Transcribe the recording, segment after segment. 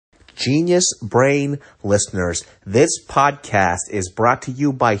Genius Brain listeners, this podcast is brought to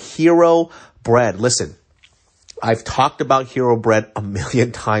you by Hero Bread. Listen, I've talked about Hero Bread a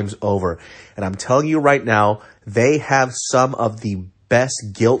million times over, and I'm telling you right now, they have some of the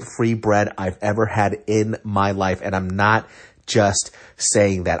best guilt-free bread I've ever had in my life, and I'm not just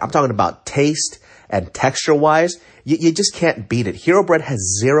saying that. I'm talking about taste and texture-wise. You just can't beat it. Hero Bread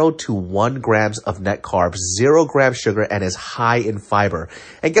has 0 to 1 grams of net carbs, 0 grams sugar, and is high in fiber.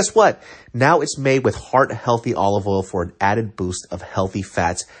 And guess what? Now it's made with heart-healthy olive oil for an added boost of healthy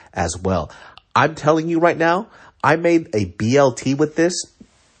fats as well. I'm telling you right now, I made a BLT with this,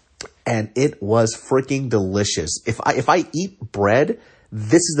 and it was freaking delicious. If I eat bread,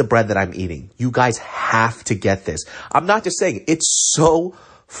 this is the bread that I'm eating. You guys have to get this. I'm not just saying, it's so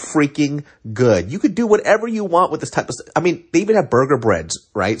freaking good. You could do whatever you want with this type of stuff. I mean, they even have burger breads,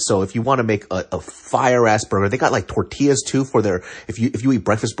 right? So if you want to make a fire ass burger, they got like tortillas too for their, if you eat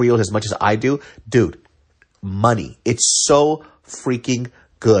breakfast burritos as much as I do, dude, money. It's so freaking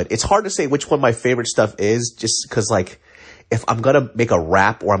good. It's hard to say which one my favorite stuff is, just because like, if I'm going to make a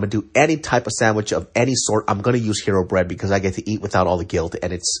wrap or I'm going to do any type of sandwich of any sort, I'm going to use Hero Bread because I get to eat without all the guilt,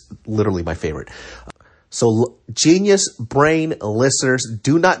 and it's literally my favorite. So Genius Brain listeners,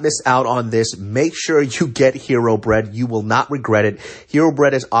 do not miss out on this. Make sure you get Hero Bread. You will not regret it. Hero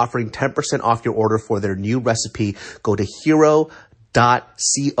Bread is offering 10% off your order for their new recipe. Go to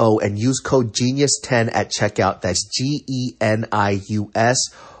hero.co and use code GENIUS10 at checkout. That's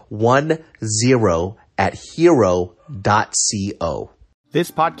GENIUS10 at hero.co. This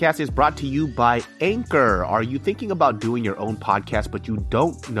podcast is brought to you by Anchor. Are you thinking about doing your own podcast, but you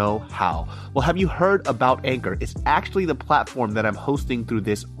don't know how? Well, have you heard about Anchor? It's actually the platform that I'm hosting through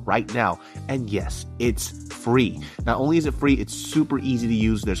this right now. And yes, it's free. Not only is it free, it's super easy to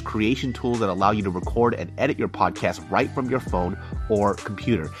use. There's creation tools that allow you to record and edit your podcast right from your phone or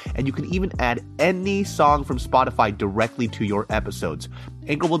computer. And you can even add any song from Spotify directly to your episodes.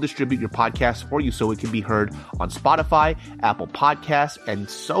 Anchor will distribute your podcast for you so it can be heard on Spotify, Apple Podcasts, and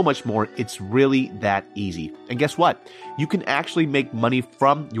so much more. It's really that easy. And guess what? You can actually make money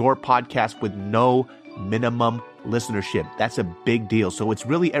from your podcast with no minimum listenership. That's a big deal. So it's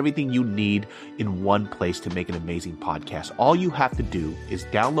really everything you need in one place to make an amazing podcast. All you have to do is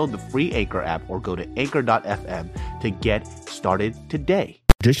download the free Anchor app or go to anchor.fm to get started today.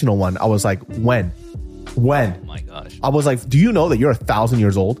 Traditional one, I was like, when? Oh my gosh. I was like, do you know that you're 1,000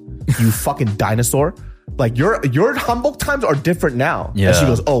 years old? You fucking dinosaur. Like your Hanbok times are different now. Yeah. And she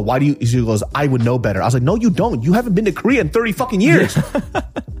goes, oh, why do you? She goes, I would know better. I was like, no, you don't. You haven't been to Korea in 30 fucking years.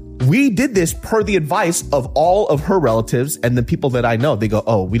 We did this per the advice of all of her relatives and the people that I know. They go,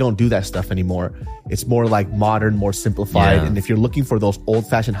 oh, we don't do that stuff anymore. It's more like modern, more simplified. Yeah. And if you're looking for those old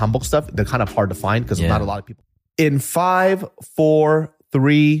fashioned Hanbok stuff, they're kind of hard to find because not a lot of people. In 5, 4,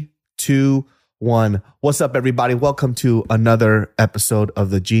 3, 2, 1. What's up, everybody? Welcome to another episode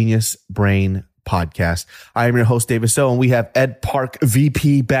of the Genius Brain Podcast. I am your host, David So, and we have Ed Park,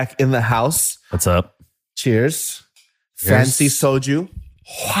 VP, back in the house. What's up? Cheers. Fancy soju.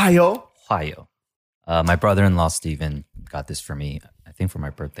 Hwayo. My brother-in-law, Steven, got this for me, I think for my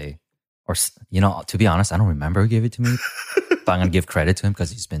birthday. Or, to be honest, I don't remember who gave it to me. But I'm going to give credit to him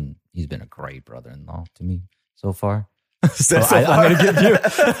because he's been a great brother-in-law to me so far. So I'm going to give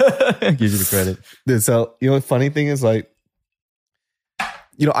you the credit. Dude, so, the funny thing is like,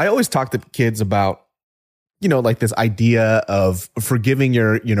 I always talk to kids about, like this idea of forgiving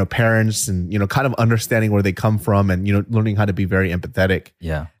your, parents and, kind of understanding where they come from and, learning how to be very empathetic.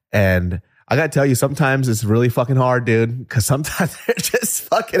 Yeah. And I got to tell you, sometimes it's really fucking hard, dude, because sometimes they're just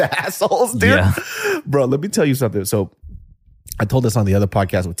fucking assholes, dude. Yeah. Bro, let me tell you something. So I told this on the other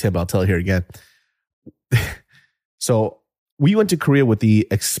podcast with Tim, but I'll tell it here again. So we went to Korea with the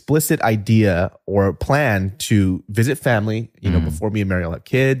explicit idea or plan to visit family, before me and Mariel have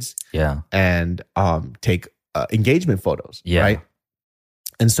kids. Yeah. And take engagement photos. Yeah. Right.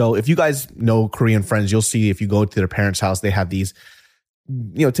 And so if you guys know Korean friends, you'll see if you go to their parents' house, they have these,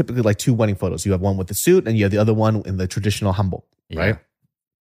 typically like 2 wedding photos. You have one with the suit and you have the other one in the traditional Hanbok, right?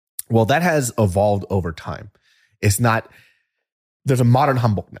 Well, that has evolved over time. There's a modern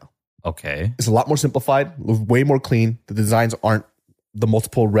Hanbok now. Okay. It's a lot more simplified, way more clean. The designs aren't the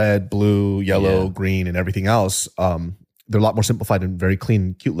multiple red, blue, yellow, green, and everything else. They're a lot more simplified and very clean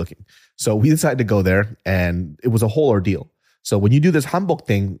and cute looking. So we decided to go there, and it was a whole ordeal. So when you do this Hanbok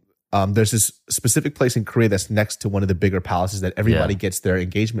thing, there's this specific place in Korea that's next to one of the bigger palaces that everybody gets their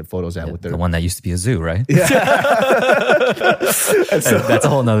engagement photos at. With their the one that used to be a zoo, right? Yeah. And so, that's a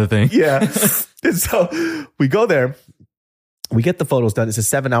whole nother thing. Yeah. And so we go there. We get the photos done. It's a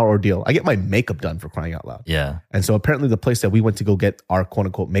 7-hour ordeal. I get my makeup done, for crying out loud. Yeah. And so apparently the place that we went to go get our quote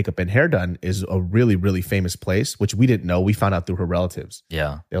unquote makeup and hair done is a really, really famous place, which we didn't know. We found out through her relatives.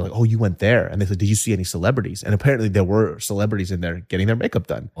 Yeah. They're like, oh, you went there. And they said, did you see any celebrities? And apparently there were celebrities in there getting their makeup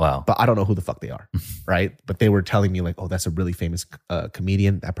done. Wow. But I don't know who the fuck they are. Right. But they were telling me like, oh, that's a really famous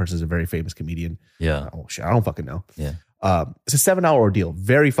comedian. That person's a very famous comedian. Yeah. Oh shit, I don't fucking know. Yeah. It's a 7-hour ordeal,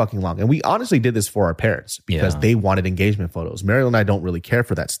 very fucking long. And we honestly did this for our parents because they wanted engagement photos. Mariel and I don't really care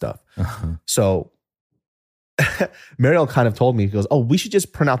for that stuff. So Mariel kind of told me, he goes, oh, we should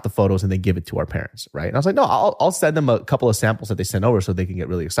just print out the photos and then give it to our parents, right? And I was like, no, I'll send them a couple of samples that they send over so they can get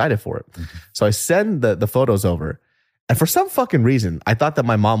really excited for it. So I send the photos over. And for some fucking reason, I thought that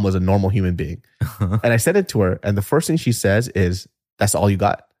my mom was a normal human being. And I sent it to her. And the first thing she says is, that's all you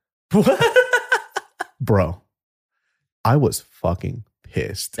got? Bro. I was fucking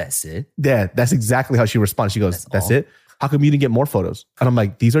pissed. That's it? Yeah, that's exactly how she responded. She goes, that's it? How come you didn't get more photos? And I'm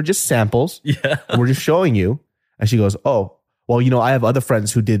like, these are just samples. Yeah. We're just showing you. And she goes, oh, well, I have other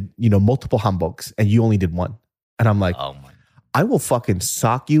friends who did, multiple Hamboks and you only did one. And I'm like, oh my. I will fucking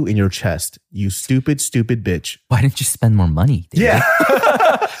sock you in your chest, you stupid, stupid bitch. Why didn't you spend more money? Yeah.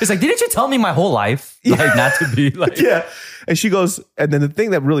 It's like, didn't you tell me my whole life? Like, not to be like. Yeah. And she goes, and then the thing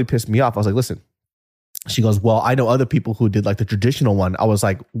that really pissed me off, I was like, listen. She goes, well, I know other people who did like the traditional one. I was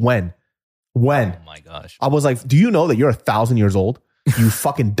like, when? Oh my gosh. I was like, do you know that you're 1,000 years old? You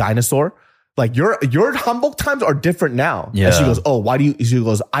fucking dinosaur. Like your Hanbok times are different now. Yeah. And she goes, oh, why do you? She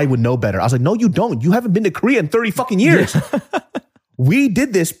goes, I would know better. I was like, no, you don't. You haven't been to Korea in 30 fucking years. We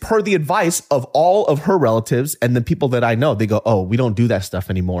did this per the advice of all of her relatives and the people that I know. They go, oh, we don't do that stuff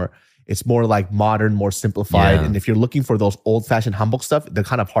anymore. It's more like modern, more simplified. Yeah. And if you're looking for those old fashioned Hanbok stuff, they're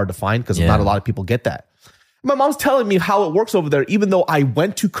kind of hard to find because not a lot of people get that. My mom's telling me how it works over there, even though I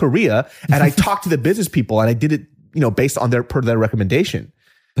went to Korea and I talked to the business people and I did it, based on their recommendation.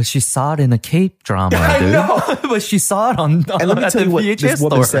 But she saw it in a Cape drama, I dude. know. But she saw it on And let me at tell the you what VHS this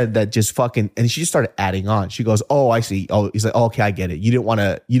woman store. said that just fucking, and she just started adding on. She goes, oh, I see. Oh, he's like, oh, okay, I get it. You want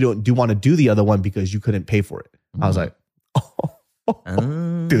to do the other one because you couldn't pay for it. I was like,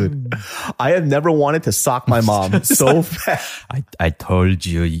 dude, I have never wanted to sock my mom so bad. I told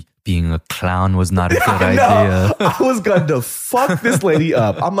you being a clown was not a good I idea. I was going to fuck this lady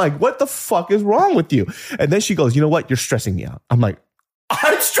up. I'm like, what the fuck is wrong with you? And then she goes, you know what? You're stressing me out. I'm like,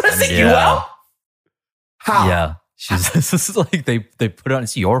 I'm stressing you out? How? Yeah. This is like they put it on,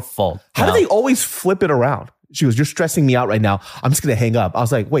 it's your fault. How do they always flip it around? She goes, you're stressing me out right now. I'm just going to hang up. I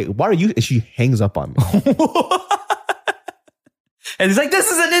was like, wait, why are you? And she hangs up on me. And he's like, this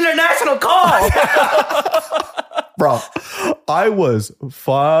is an international call. Bro, I was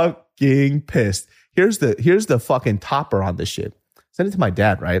fucking pissed. Here's the fucking topper on this shit. Send it to my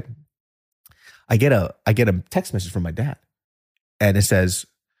dad, right? I get a text message from my dad. And it says,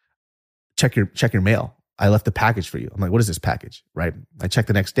 check your mail. I left the package for you. I'm like, what is this package? Right? I check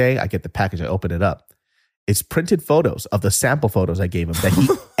the next day. I get the package. I open it up. It's printed photos of the sample photos I gave him that he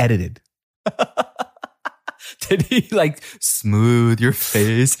edited. Did he like smooth your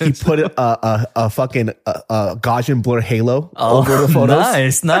face? He put a fucking Gaussian blur halo over the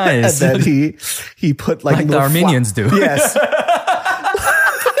photos. Nice. And then he put like the Armenians do. Yes.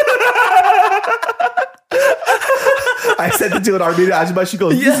 I sent it to an Armenian Ajima. She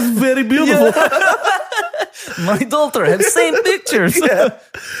goes, this is very beautiful. My daughter had the same pictures. Yeah.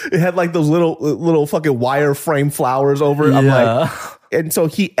 It had like those little fucking wireframe flowers over it. I'm like, and so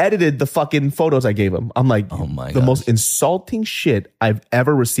he edited the fucking photos I gave him. I'm like, oh my the most insulting shit I've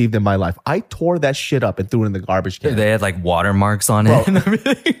ever received in my life. I tore that shit up and threw it in the garbage can. They had like watermarks on it and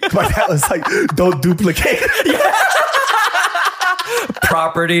everything. My dad was like, don't duplicate.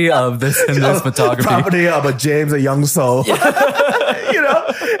 Property of this and this photography. Property of a James, a young soul.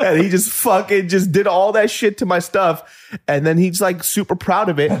 And he just fucking just did all that shit to my stuff. And then he's like super proud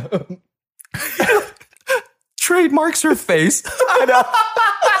of it. Trademarks her face. I know.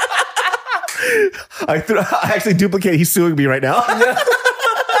 I actually duplicate. He's suing me right now.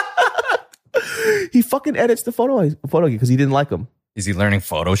 He fucking edits the photo because he didn't like him. Is he learning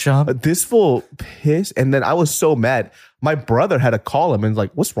Photoshop? This fool pissed. And then I was so mad. My brother had to call him and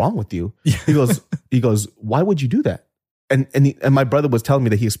like, what's wrong with you? He goes, why would you do that? And my brother was telling me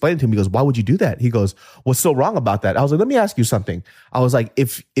that he explained to him. He goes, why would you do that? He goes, what's so wrong about that? I was like, let me ask you something. I was like,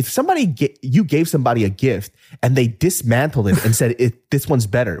 if you gave somebody a gift and they dismantled it and said, this one's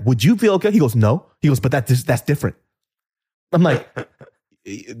better, would you feel okay? He goes, no. He goes, but that's different. I'm like,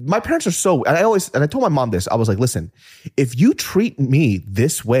 my parents are so, and I told my mom this. I was like, listen, if you treat me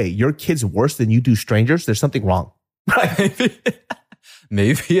this way, your kid's worse than you do strangers, there's something wrong. Right?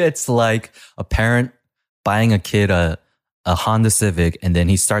 Maybe it's like a parent buying a kid a a Honda Civic, and then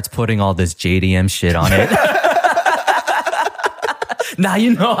he starts putting all this JDM shit on it. Now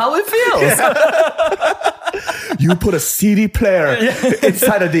you know how it feels. Yeah. You put a CD player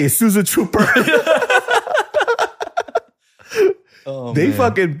inside of the Isuzu Trooper. They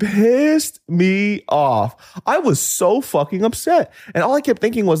fucking pissed me off. I was so fucking upset. And all I kept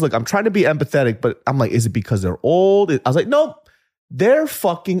thinking was, look, I'm trying to be empathetic, but I'm like, is it because they're old? I was like, nope. They're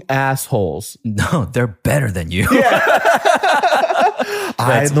fucking assholes. No, they're better than you. Yeah.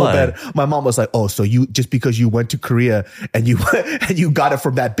 I know better. My mom was like, oh, so you, just because you went to Korea and you got it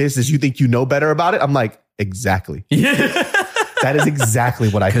from that business, you think you know better about it? I'm like, exactly. Yeah. That is exactly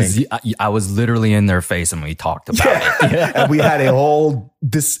what I think. Because I was literally in their face and we talked about it. Yeah. And we had a whole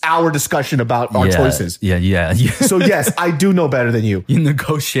hour discussion about our choices. Yeah. So yes, I do know better than you. You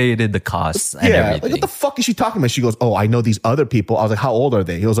negotiated the costs and everything. Like, what the fuck is she talking about? She goes, oh, I know these other people. I was like, how old are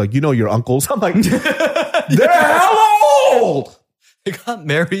they? He was like, you know your uncles? I'm like, they're hella old. They got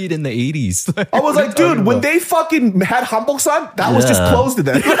married in the 80s. I was like, dude, when they fucking had Hanbok-san, that was just close to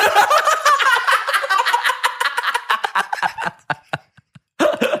them.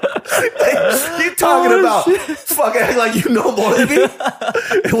 You talking about fucking like you know more than me?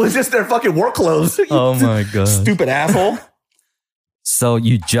 It was just their fucking work clothes. Oh my god, stupid asshole. So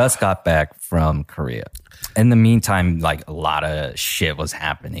you just got back from Korea. In the meantime, like a lot of shit was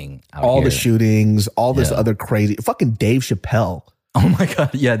happening out all here. The shootings, all this other crazy fucking Dave Chappelle. Oh my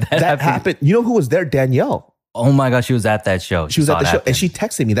god, yeah, that happened. You know who was there? Danielle. Oh my god, she was at that show. She was at the show, and she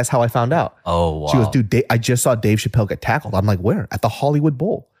texted me. That's how I found out. Oh wow. She goes, dude, I just saw Dave Chappelle get tackled. I'm like, where? At the Hollywood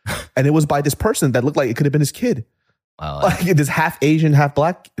Bowl. And it was by this person that looked like it could have been his kid. Wow. Like this half Asian, half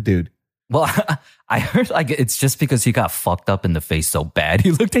black dude. Well, I heard like it's just because he got fucked up in the face so bad he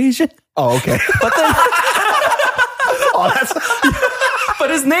looked Asian. Oh, okay. But then,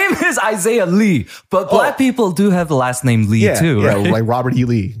 but his name is Isaiah Lee. But black people do have the last name Lee too, right? Like Robert E.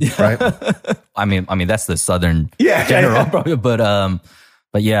 Lee, right? I mean that's the Southern general, probably.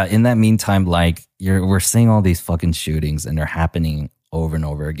 But yeah. In that meantime, like we're seeing all these fucking shootings, and they're happening over and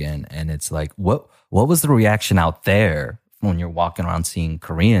over again. And it's like, what was the reaction out there when you're walking around seeing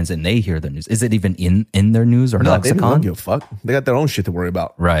Koreans and they hear the news? Is it even in their news or lexicon? They don't give a fuck. They got their own shit to worry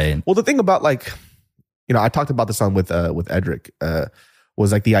about. Right. Well, the thing about like, you know, I talked about this on with Edric,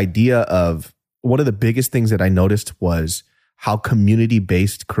 was like the idea of one of the biggest things that I noticed was how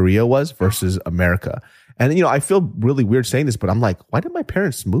community-based Korea was versus America. And, you know, I feel really weird saying this, but I'm like, why did my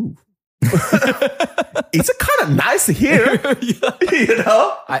parents move? It's kind of nice here, you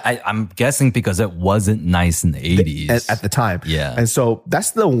know. I'm guessing because it wasn't nice in the 80s at the time. Yeah, and so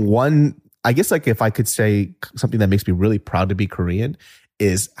that's the one. I guess like if I could say something that makes me really proud to be Korean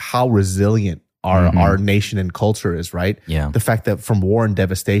is how resilient our nation and culture is. Right. Yeah. The fact that from war and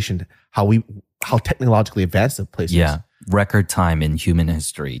devastation, how technologically advanced the place is. Yeah. Record time in human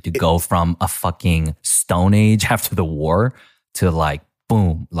history to go from a fucking stone age after the war to like.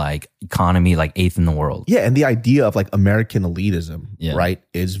 Boom, like economy, like 8th in the world. Yeah, and the idea of like American elitism, right,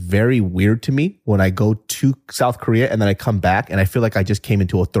 is very weird to me when I go to South Korea and then I come back and I feel like I just came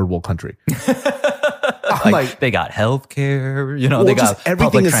into a third world country. I'm like, they got healthcare, you know, they got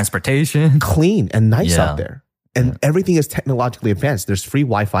public transportation. Clean and nice out there. And everything is technologically advanced. There's free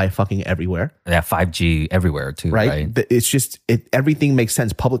Wi-Fi fucking everywhere. Yeah, 5G everywhere too, right? It's just, everything makes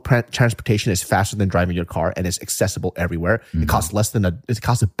sense. Public transportation is faster than driving your car and it's accessible everywhere. Mm-hmm. It costs it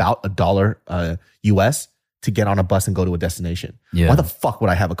costs about $1 US to get on a bus and go to a destination. Yeah. Why the fuck would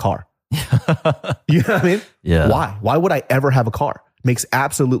I have a car? You know what I mean? Yeah. Why? Why would I ever have a car? Makes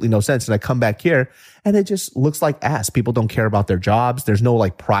absolutely no sense. And I come back here and it just looks like ass. People don't care about their jobs. There's no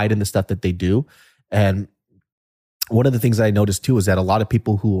like pride in the stuff that they do. And one of the things that I noticed too is that a lot of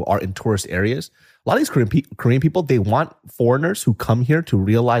people who are in tourist areas, a lot of these Korean people, they want foreigners who come here to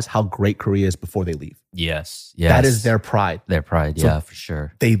realize how great Korea is before they leave. Yes. That is their pride. Their pride, so for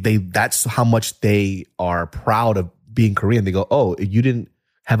sure. That's how much they are proud of being Korean. They go, oh, you didn't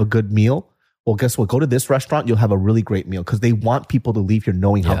have a good meal? Well, guess what? Go to this restaurant. You'll have a really great meal because they want people to leave here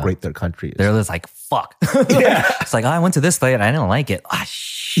knowing how great their country is. They're just like, fuck. It's like, I went to this place and I didn't like it. Ah,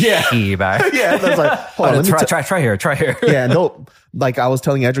 yeah. Yeah. That's like, hold on, try here. Yeah. No, like I was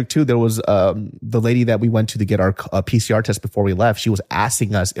telling Edric too, there was the lady that we went to get our PCR test before we left. She was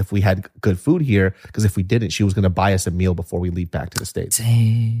asking us if we had good food here because if we didn't, she was going to buy us a meal before we leave back to the States.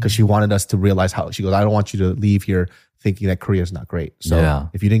 Because she wanted us to realize how, she goes, I don't want you to leave here thinking that Korea is not great. So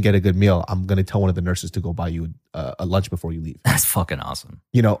if you didn't get a good meal, I'm going to tell one of the nurses to go buy you a lunch before you leave. That's fucking awesome.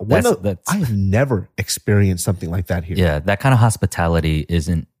 You know, I have never experienced something like that here. Yeah, that kind of hospitality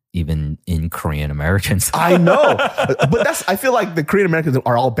isn't even in Korean Americans. I know, but I feel like the Korean Americans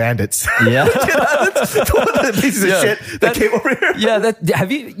are all bandits. Yeah. That's one of the pieces of shit that came over here. Yeah,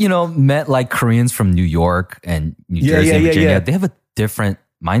 have you met like Koreans from New York and New Jersey and Virginia? Yeah. They have a different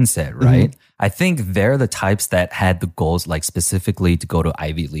mindset, right? I think they're the types that had the goals like specifically to go to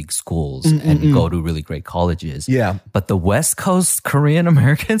Ivy League schools and go to really great colleges. Yeah. But the West Coast Korean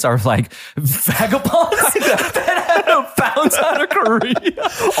Americans are like vagabonds that had to bounce out of Korea.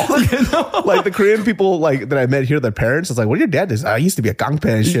 Like the Korean people like that I met here, their parents, it's like, what your dad is? I used to be a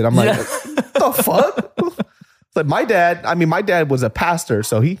gangpan and shit. I'm like, what the fuck? It's like my dad was a pastor,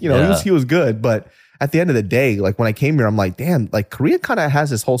 so he was good, but at the end of the day, like when I came here, I'm like, damn, like Korea kind of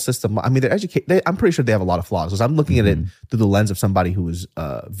has this whole system. I mean, I'm pretty sure they have a lot of flaws because I'm looking at it through the lens of somebody who is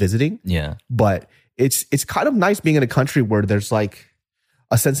visiting. Yeah. But it's kind of nice being in a country where there's like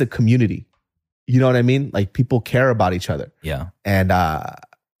a sense of community. You know what I mean? Like people care about each other. Yeah. And I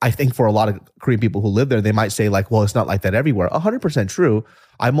think for a lot of Korean people who live there, they might say like, well, it's not like that everywhere. 100% true.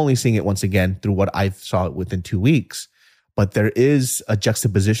 I'm only seeing it once again through what I saw within 2 weeks. But there is a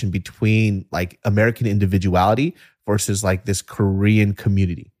juxtaposition between like American individuality versus like this Korean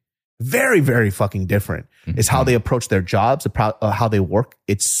community. Very, very fucking different. It's how they approach their jobs, how they work.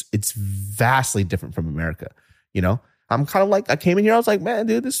 It's vastly different from America. You know, I'm kind of like, I came in here, I was like, man,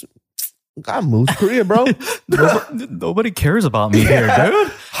 dude, I moved to Korea, bro. Nobody cares about me here,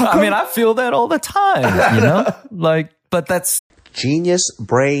 dude. I mean, I feel that all the time, like, but that's Genius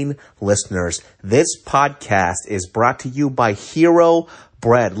Brain listeners, this podcast is brought to you by Hero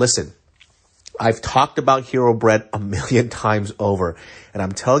Bread. Listen, I've talked about Hero Bread a million times over, and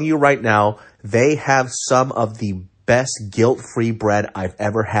I'm telling you right now, they have some of the best guilt-free bread I've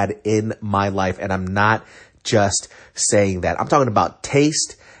ever had in my life, and I'm not just saying that. I'm talking about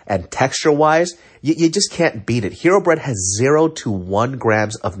taste and texture-wise. You just can't beat it. Hero Bread has 0 to 1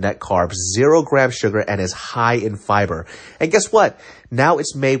 grams of net carbs, 0 grams sugar, and is high in fiber. And guess what? Now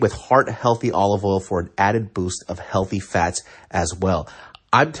it's made with heart-healthy olive oil for an added boost of healthy fats as well.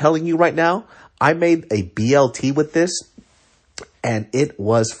 I'm telling you right now, I made a BLT with this, and it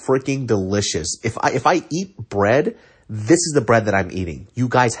was freaking delicious. If I eat bread, this is the bread that I'm eating. You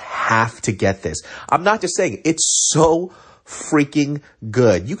guys have to get this. I'm not just saying, it's so freaking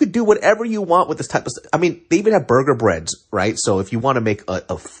good. You could do whatever you want with this type of stuff. I mean, they even have burger breads, right? So if you want to make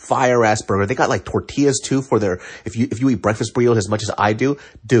a fire ass burger, they got like tortillas too for their, if you eat breakfast burritos as much as I do,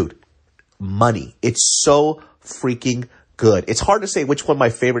 dude, money. It's so freaking good. It's hard to say which one my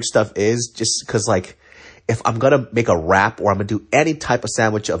favorite stuff is just because like, if I'm going to make a wrap or I'm going to do any type of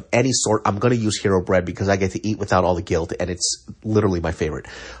sandwich of any sort, I'm going to use Hero Bread because I get to eat without all the guilt and it's literally my favorite.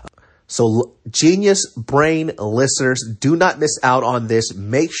 So Genius Brain listeners, do not miss out on this.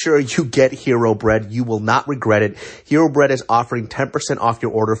 Make sure you get Hero Bread. You will not regret it. Hero Bread is offering 10% off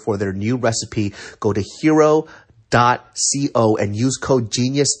your order for their new recipe. Go to hero.co and use code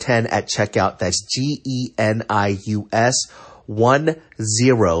GENIUS10 at checkout. That's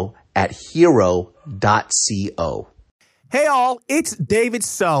GENIUS10 at hero.co. Hey all, it's David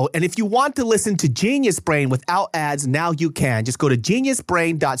So, and if you want to listen to Genius Brain without ads, now you can. Just go to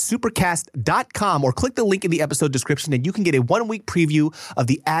geniusbrain.supercast.com or click the link in the episode description and you can get a 1-week preview of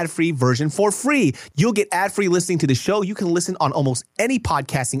the ad-free version for free. You'll get ad-free listening to the show. You can listen on almost any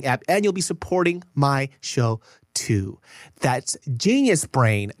podcasting app and you'll be supporting my show too. That's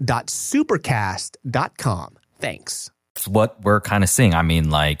geniusbrain.supercast.com. Thanks. It's what we're kind of seeing. I mean,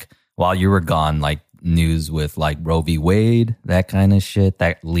 like, while you were gone, like, news with like Roe v. Wade, that kind of shit,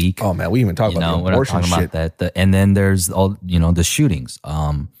 that leak. Oh man, we even talk about the abortion shit. About that. And then there's all, the shootings.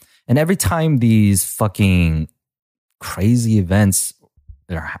 And every time these fucking crazy events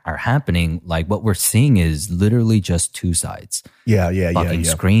are happening, like what we're seeing is literally just two sides. Yeah.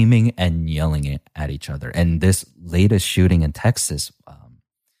 Screaming and yelling at each other. And this latest shooting in Texas,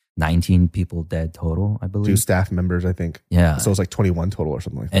 19 people dead total, I believe. 2 staff members, I think. Yeah. So it's like 21 total or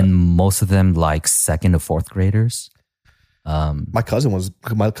something like that. And most of them like 2nd to 4th graders. My cousin lives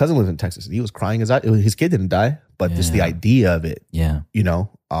in Texas and he was crying his kid didn't die, but just the idea of it. Yeah.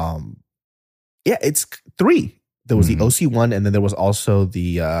 It's 3. There was the OC one and then there was also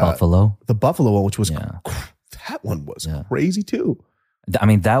the Buffalo. The Buffalo one, which was that one was crazy too. I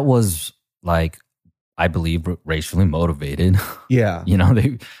mean, that was like, I believe, racially motivated. Yeah.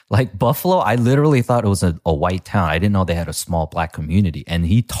 They like Buffalo. I literally thought it was a white town. I didn't know they had a small black community, and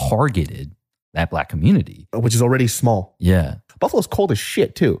he targeted that black community, which is already small. Yeah. Buffalo's cold as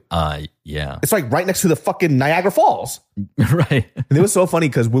shit too. Yeah. It's like right next to the fucking Niagara Falls. Right. And it was so funny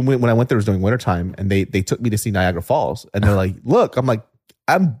because when I went there, it was during wintertime, and they took me to see Niagara Falls, and they're like, "Look," I'm like,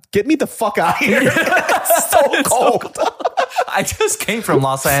 "Get me the fuck out of here! It's so cold." I just came from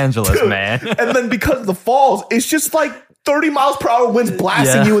Los Angeles, Dude. man. And then because of the falls, it's just like 30 miles per hour winds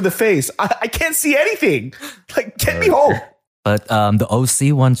blasting Yeah. you in the face. I can't see anything. Like, get me home. But the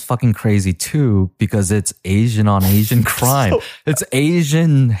OC one's fucking crazy too because it's Asian on Asian crime. It's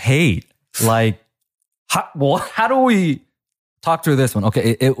Asian hate. Like, how do we talk through this one?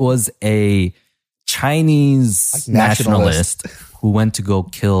 Okay, it was a Chinese Like nationalist. nationalist who went to go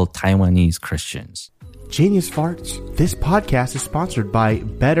kill Taiwanese Christians. Genius Farts. This podcast is sponsored by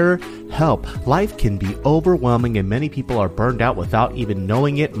BetterHelp. Life can be overwhelming and many people are burned out without even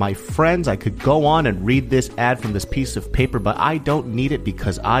knowing it. My friends, I could go on and read this ad from this piece of paper, but I don't need it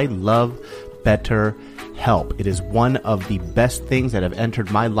because I love BetterHelp. It is one of the best things that have entered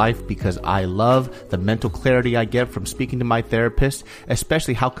my life because I love the mental clarity I get from speaking to my therapist,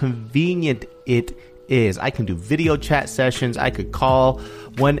 especially how convenient it is. I can do video chat sessions. I could call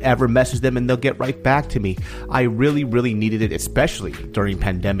whenever, message them, and they'll get right back to me. I really, really needed it, especially during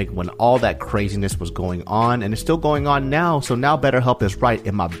pandemic when all that craziness was going on, and it's still going on now. So now BetterHelp is right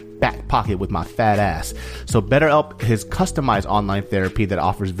in my back pocket with my fat ass. So BetterHelp has customized online therapy that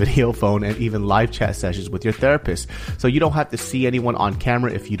offers video, phone, and even live chat sessions with your therapist. So you don't have to see anyone on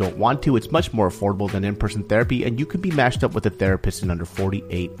camera if you don't want to. It's much more affordable than in-person therapy, and you can be matched up with a therapist in under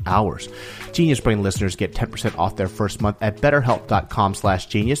 48 hours. Genius Brain listeners get 10% off their first month at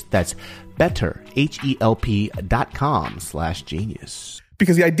betterhelp.com/genius. That's better, HELP.com/genius.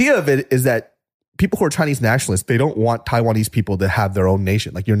 Because the idea of it is that people who are Chinese nationalists, they don't want Taiwanese people to have their own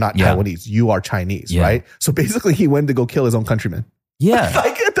nation. Like, you're not Yeah. Taiwanese, you are Chinese, Yeah. right? So basically he went to go kill his own countrymen. Yeah,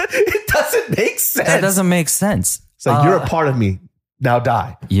 Like, it doesn't make sense. that doesn't make sense. It's like, you're a part of me, now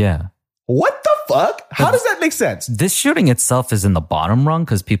die. Yeah. What the fuck? How does that make sense? This shooting itself is in the bottom rung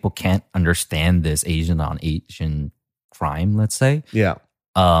because people can't understand this Asian on Asian crime, let's say. Yeah.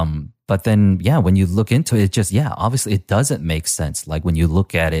 But then, yeah, when you look into it, obviously it doesn't make sense. Like when you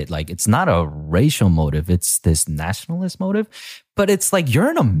look at it, like it's not a racial motive, it's this nationalist motive. But it's like, you're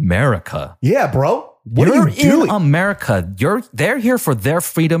in America. Yeah, bro. What You're are you doing? in America. They're here for their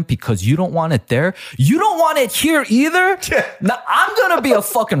freedom because you don't want it there. You don't want it here either. Yeah. Now I'm gonna be a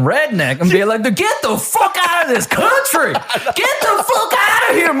fucking redneck and be like, get the fuck out of this country. Get the fuck out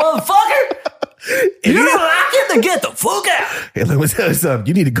of here, motherfucker. You don't like it, then get the fuck out. Hey, let me tell you something.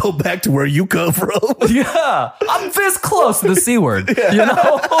 You need to go back to where you come from. Yeah, I'm this close to the C word. You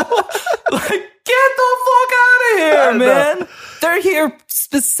know, like get the fuck out of here, man. They're here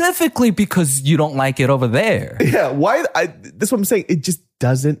specifically because you don't like it over there. Yeah, why? That's what I'm saying. It just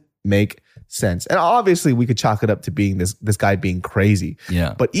doesn't make sense. And obviously, we could chalk it up to being this guy being crazy.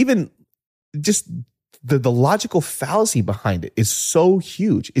 Yeah, But even just the logical fallacy behind it is so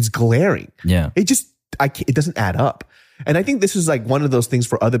huge. It's glaring. yeah, It just it doesn't add up. And I think this is like one of those things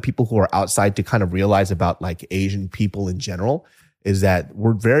for other people who are outside to kind of realize about like Asian people in general, is that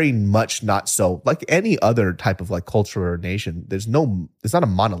we're very much not so like any other type of like culture or nation. It's not a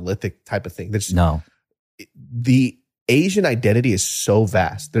monolithic type of thing. no, The Asian identity is so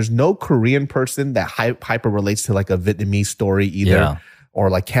vast. There's no Korean person that hyper relates to like a Vietnamese story either, Yeah. or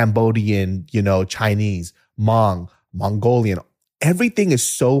like Cambodian, Chinese, Mongolian. Everything is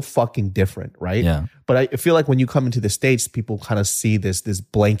so fucking different, right? yeah. But I feel like when you come into the States, people kind of see this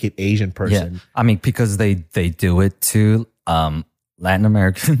blanket Asian person. Yeah, I mean, because they do it to Latin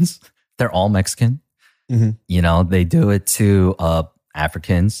Americans. They're all Mexican. Mhm. You know, they do it to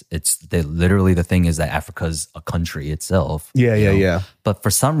Africans. Literally the thing is that Africa's a country itself. Yeah, you yeah, know? yeah. But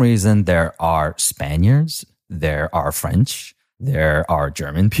for some reason, there are Spaniards, there are French, there are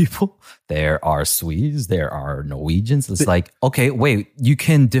German people, there are Swedes, there are Norwegians. It's like, okay, wait, you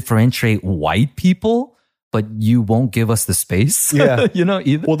can differentiate white people, but you won't give us the space, Yeah.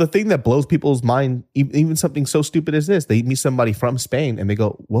 either. Well, the thing that blows people's mind, even something so stupid as this, they meet somebody from Spain and they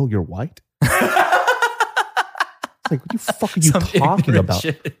go, "Whoa, you're white." It's like, what the fuck are you Some talking ignorant about?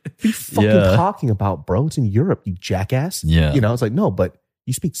 shit. What are you fucking Yeah. talking about, bro? It's in Europe, you jackass. Yeah. It's like, no, but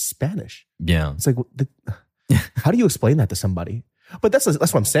you speak Spanish. Yeah. It's like, how do you explain that to somebody? But that's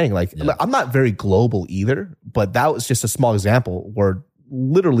what I'm saying. Like, Yeah. I'm not very global either, but that was just a small example where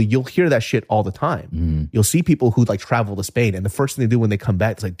literally you'll hear that shit all the time. Mm. You'll see people who like travel to Spain, and the first thing they do when they come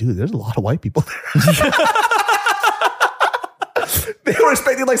back is like, dude, there's a lot of white people there. They were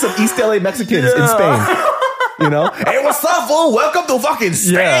expecting like some East LA Mexicans in Spain. Hey, what's up, fool? Welcome to fucking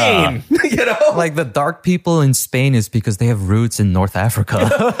Spain. Like the dark people in Spain is because they have roots in North Africa.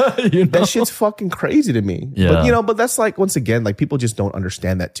 That shit's fucking crazy to me. Yeah. But that's like, once again, like people just don't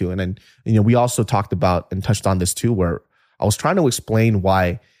understand that too. And then, we also talked about and touched on this too, where I was trying to explain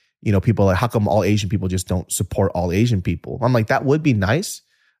why, people are like, how come all Asian people just don't support all Asian people? I'm like, that would be nice.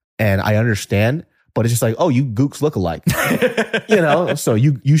 And I understand. but it's just like, oh, you gooks look alike, so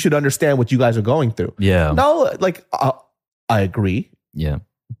you should understand what you guys are going through. Yeah. No, like I agree. Yeah.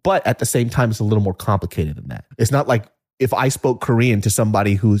 But at the same time, it's a little more complicated than that. It's not like if I spoke Korean to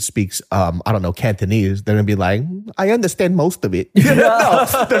somebody who speaks, I don't know, Cantonese, they're going to be like, I understand most of it. No,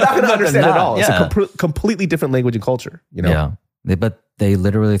 they're not going to understand at all. Yeah. It's a completely different language and culture, Yeah. But they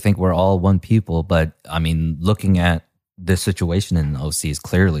literally think we're all one people. But I mean, looking at this situation in OC is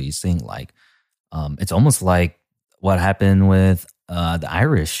clearly seeing like, it's almost like what happened with the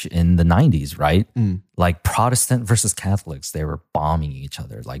Irish in the 90s, right? Like Protestant versus Catholics, they were bombing each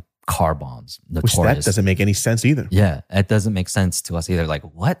other, like car bombs. Which that doesn't make any sense either. Yeah, it doesn't make sense to us either. Like,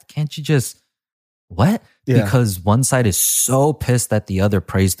 what? Can't you just, what? Yeah. Because one side is so pissed that the other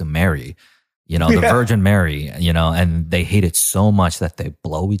prays to Mary, the Virgin Mary, and they hate it so much that they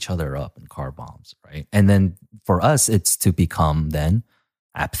blow each other up in car bombs, right? And then for us, it's to become then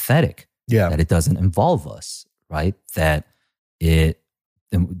apathetic. Yeah. That it doesn't involve us, right? That the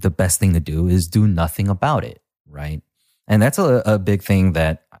best thing to do is do nothing about it, right? And that's a big thing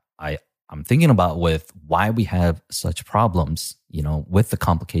that I'm thinking about with why we have such problems, with the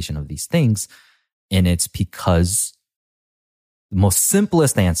complication of these things. And it's because the most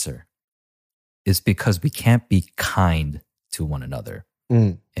simplest answer is because we can't be kind to one another.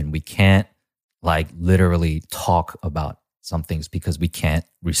 And we can't like literally talk about some things because we can't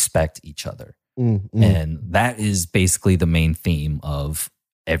respect each other. And that is basically the main theme of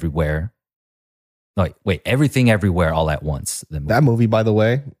Everywhere. Everything Everywhere All at Once. That movie, by the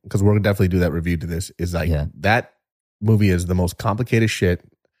way, because we're going to definitely do that review to this, is like, that movie is the most complicated shit.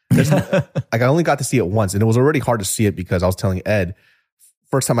 Like I only got to see it once, and it was already hard to see it because I was telling Ed,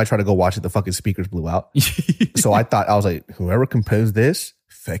 first time I tried to go watch it, the fucking speakers blew out. So I was like, whoever composed this,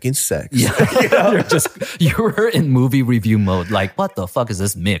 fucking sex. Yeah. You were in movie review mode. Like, what the fuck is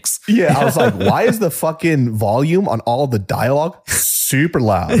this mix? Yeah. I was like, why is the fucking volume on all the dialogue super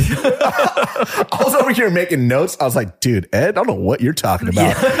loud? I was over here making notes. I was like, dude, Ed, I don't know what you're talking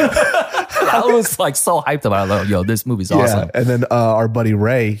about. I was like so hyped about it. Like, yo, this movie's awesome. And then our buddy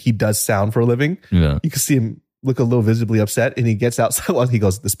Ray, he does sound for a living. Yeah. You can see him look a little visibly upset, and he gets outside. He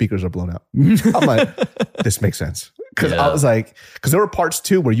goes, the speakers are blown out. I'm like, this makes sense. Because I was like, because there were parts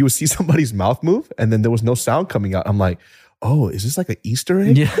too where you would see somebody's mouth move and then there was no sound coming out. I'm like, oh, is this like an Easter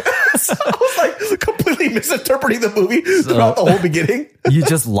egg? Yeah. So I was like completely misinterpreting the movie throughout the whole beginning. You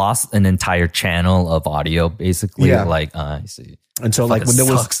just lost an entire channel of audio, basically. Yeah. Like, I see. And so like when there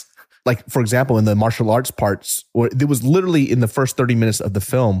was, like, for example, in the martial arts parts, where there was literally in the first 30 minutes of the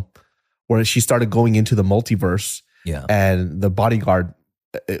film where she started going into the multiverse. Yeah. And the bodyguard,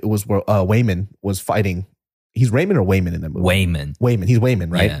 it was where Wayman was fighting. He's Raymond or Wayman in that movie? Wayman. He's Wayman,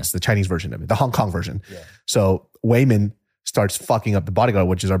 right? Yeah. It's the Chinese version of it, the Hong Kong version. Yeah. So Wayman starts fucking up the bodyguard,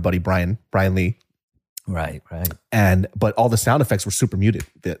 which is our buddy Brian Lee. Right. But all the sound effects were super muted.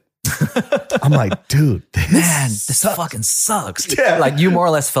 I'm like, dude, this fucking sucks. Yeah. Like you more or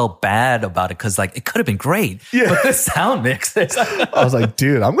less felt bad about it because like it could have been great. Yeah. But the sound mix. I was like,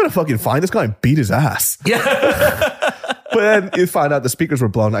 dude, I'm going to fucking find this guy and beat his ass. Yeah. But then you find out the speakers were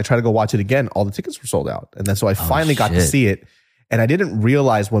blown. I tried to go watch it again. All the tickets were sold out. And then so I finally got to see it. And I didn't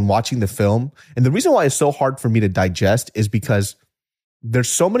realize when watching the film, and the reason why it's so hard for me to digest is because there's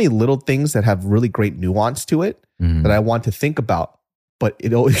so many little things that have really great nuance to it that I want to think about, but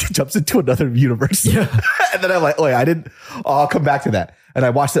it always jumps into another universe. Yeah. And then I'm like, I'll come back to that. And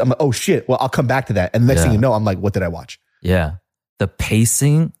I watched it. I'm like, oh shit. Well, I'll come back to that. And the next thing you know, I'm like, what did I watch? Yeah. The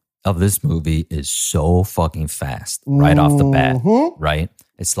pacing of this movie is so fucking fast right off the bat, right?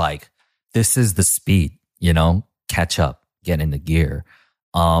 It's like, this is the speed, catch up, get into gear,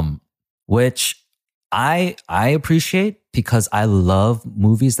 which I appreciate because I love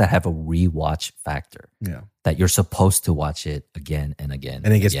movies that have a rewatch factor. Yeah. That you're supposed to watch it again and again.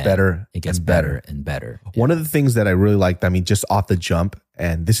 And it gets better. It gets better and better. One of the things that I really liked, just off the jump,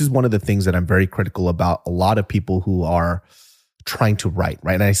 and this is one of the things that I'm very critical about a lot of people who are trying to write,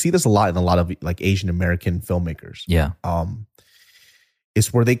 right? And I see this a lot in a lot of like Asian American filmmakers. Yeah.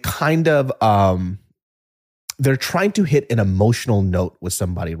 Is where they kind of, they're trying to hit an emotional note with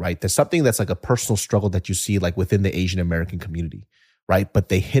somebody, right? There's something that's like a personal struggle that you see like within the Asian American community, right? But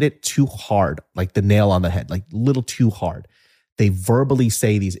they hit it too hard, like the nail on the head, like a little too hard. They verbally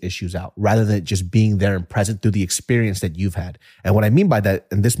say these issues out rather than just being there and present through the experience that you've had. And what I mean by that,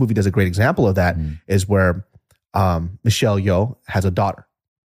 and this movie does a great example of that, is where Michelle Yeoh has a daughter.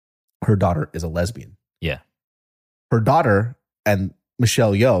 Her daughter is a lesbian. Yeah. Her daughter and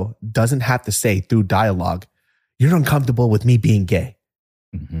Michelle Yeoh doesn't have to say through dialogue, you're uncomfortable with me being gay.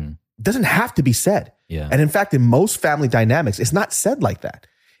 It doesn't have to be said. Yeah. And in fact, in most family dynamics, it's not said like that.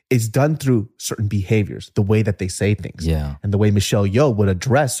 it's done through certain behaviors, the way that they say things. Yeah. And the way Michelle Yeoh would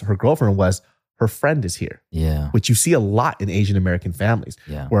address her girlfriend was, her friend is here. Yeah. Which you see a lot in Asian American families,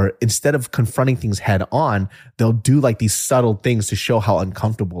 Yeah. where instead of confronting things head on, they'll do like these subtle things to show how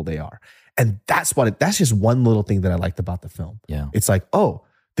uncomfortable they are. And that's just one little thing that I liked about the film. Yeah. It's like, oh,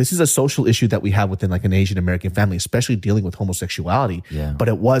 this is a social issue that we have within like an Asian American family, especially dealing with homosexuality. Yeah. But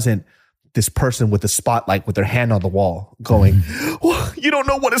it wasn't this person with the spotlight with their hand on the wall going, well, you don't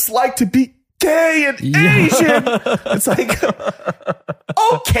know what it's like to be gay and Asian. It's like,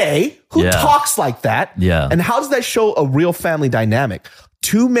 okay, who talks like that? Yeah. And how does that show a real family dynamic?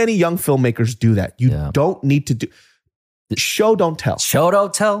 Too many young filmmakers do that. You don't need to do show, don't tell. Show,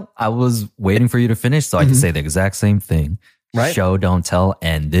 don't tell. I was waiting for you to finish so I can say the exact same thing. Right. Show, don't tell.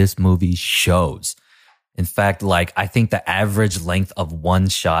 And this movie shows. In fact, like, I think the average length of one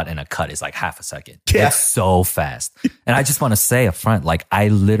shot in a cut is like half a second. Yeah. It's so fast. And I just want to say up front, like, I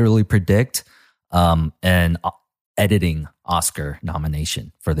literally predict an editing Oscar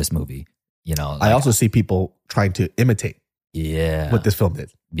nomination for this movie. You know, like, I also see people trying to imitate what this film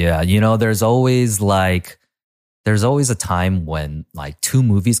did. Yeah. You know, there's always a time when like two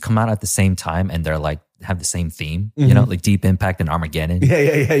movies come out at the same time and they're like, have the same theme, you know, like Deep Impact and Armageddon.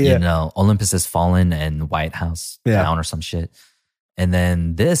 Yeah. You know, Olympus Has Fallen and White House Down or some shit. And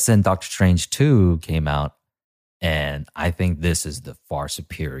then this and Doctor Strange 2 came out. And I think this is the far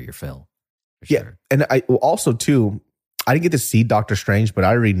superior film. For sure. And I also too, I didn't get to see Doctor Strange, but I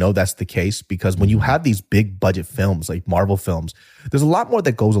already know that's the case because when you have these big budget films like Marvel films, there's a lot more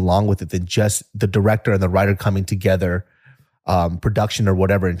that goes along with it than just the director and the writer coming together, production or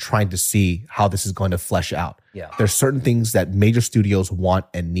whatever, and trying to see how this is going to flesh out. Yeah. There's certain things that major studios want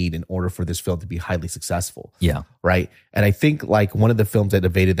and need in order for this film to be highly successful. Yeah. Right. And I think like one of the films that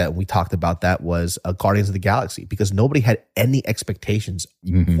evaded that, and we talked about that, was Guardians of the Galaxy, because nobody had any expectations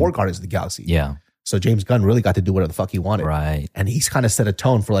for Guardians of the Galaxy. Yeah. So James Gunn really got to do whatever the fuck he wanted. Right. And he's kind of set a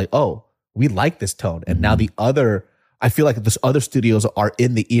tone for like, oh, we like this tone. And now I feel like this other studios are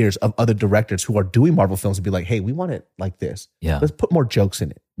in the ears of other directors who are doing Marvel films and be like, hey, we want it like this. Yeah. Let's put more jokes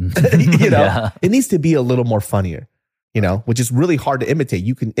in it. You know, it needs to be a little more funnier, you know, which is really hard to imitate.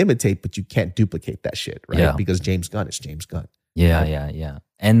 You can imitate, but you can't duplicate that shit, right? Yeah. Because James Gunn is James Gunn. Yeah, right? yeah.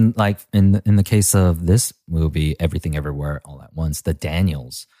 And like in the case of this movie, Everything Everywhere All at Once, the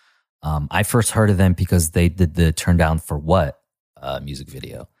Daniels, I first heard of them because they did the Turn Down for What music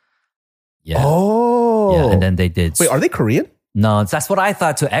video. Yeah. Oh. Yeah, and then they did. Wait, are they Korean? No, that's what I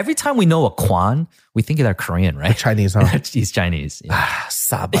thought too. Every time we know a Kwan, we think they're Korean, right? Chinese, huh? He's Chinese. Yeah.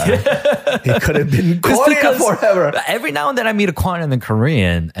 Saba. He could have been Korean forever. Every now and then I meet a Kwan and then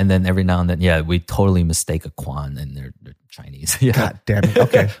Korean, and then every now and then, we totally mistake a Kwan and they're Chinese. Yeah. God damn it.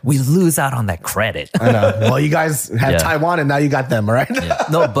 Okay. We lose out on that credit. I know. Well, you guys had Taiwan and now you got them, all right?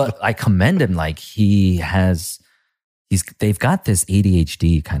 No, but I commend him. Like they've got this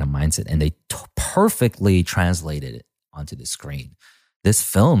ADHD kind of mindset, and they perfectly translated it onto the screen. This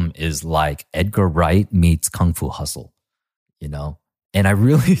film is like Edgar Wright meets Kung Fu Hustle, you know? And I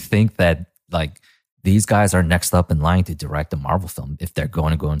really think that like these guys are next up in line to direct a Marvel film. If they're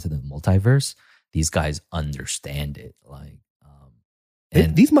going to go into the multiverse, these guys understand it. Like,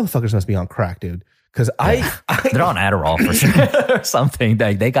 and these motherfuckers must be on crack, dude. Because they're on Adderall for sure or something.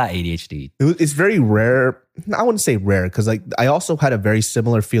 They got ADHD. It's very rare. I wouldn't say rare, because like I also had a very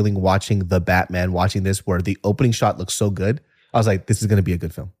similar feeling watching The Batman, watching this, where the opening shot looks so good. I was like, this is going to be a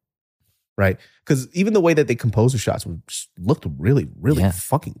good film, right? Because even the way that they composed the shots looked really, really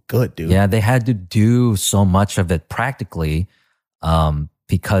fucking good, dude. Yeah, they had to do so much of it practically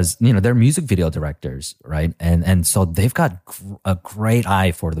because, you know, they're music video directors, right? And so they've got a great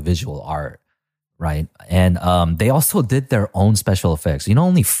eye for the visual art. Right. And they also did their own special effects. You know,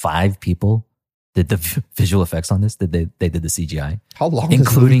 only 5 people did the visual effects on this. They did the CGI. How long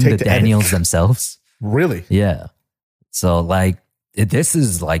including does it take the to edit? Daniels themselves. Really? Yeah. So like this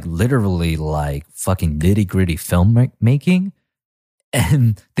is like literally like fucking nitty gritty filmmaking.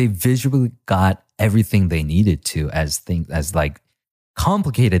 And they visually got everything they needed to as like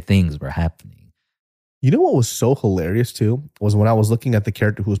complicated things were happening. You know what was so hilarious too was when I was looking at the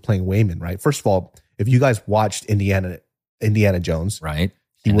character who was playing Wayman, right? First of all, if you guys watched Indiana Jones, right?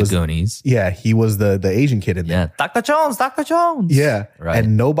 He was the Goonies. Yeah, he was the Asian kid in there. Yeah, Dr. Jones. Yeah, right.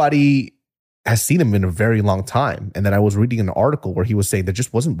 And nobody has seen him in a very long time. And then I was reading an article where he was saying there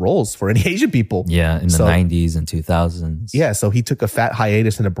just wasn't roles for any Asian people. Yeah, in the 90s and 2000s. Yeah, so he took a fat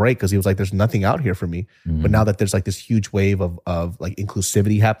hiatus and a break because he was like, there's nothing out here for me. Mm-hmm. But now that there's like this huge wave of like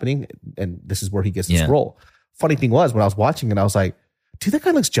inclusivity happening, and this is where he gets this role. Funny thing was, when I was watching it, I was like, dude, that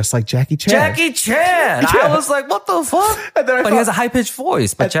guy looks just like Jackie Chan. Jackie Chan. Yeah. I was like, what the fuck? And then But he has a high pitched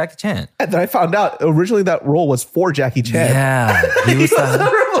voice, but Jackie Chan. And then I found out originally that role was for Jackie Chan. Yeah. He was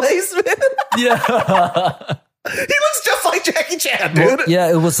the replacement. yeah. He looks just like Jackie Chan, dude.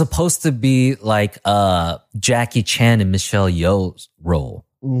 Yeah, it was supposed to be like Jackie Chan and Michelle Yeoh's role.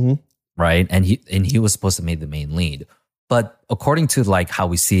 Mm-hmm. Right? And he was supposed to be the main lead. But according to like how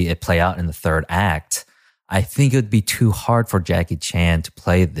we see it play out in the third act, I think it'd be too hard for Jackie Chan to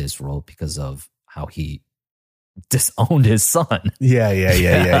play this role because of how he disowned his son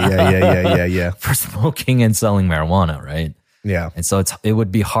Yeah. for smoking and selling marijuana, right? Yeah. And so it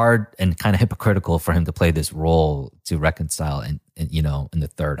would be hard and kind of hypocritical for him to play this role to reconcile in the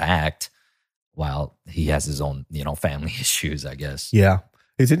third act while he has his own, family issues, I guess. Yeah.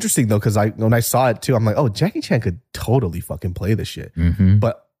 It's interesting though, because when I saw it too, I'm like, oh, Jackie Chan could totally fucking play this shit. Mm-hmm.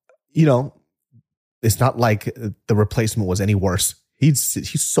 But, it's not like the replacement was any worse.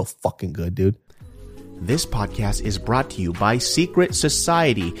 He's so fucking good, dude. This podcast is brought to you by Secret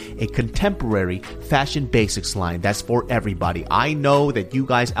Society, a contemporary fashion basics line that's for everybody. I know that you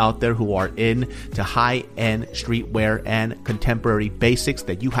guys out there who are into high-end streetwear and contemporary basics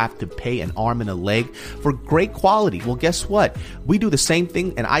that you have to pay an arm and a leg for great quality. Well, guess what? We do the same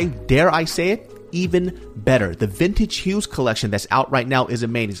thing, and I say it, even better. The Vintage Hues collection that's out right now is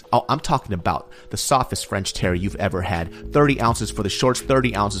amazing. Oh, I'm talking about the softest French terry you've ever had. 30 ounces for the shorts,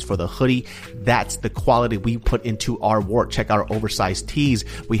 30 ounces for the hoodie. That's the quality we put into our work. Check out our oversized tees.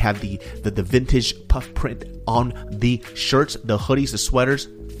 We have the vintage puff print on the shirts, the hoodies, the sweaters.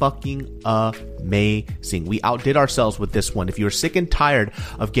 Fucking amazing. We outdid ourselves with this one. If you're sick and tired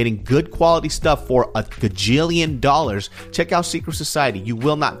of getting good quality stuff for a gajillion dollars, check out Secret Society. You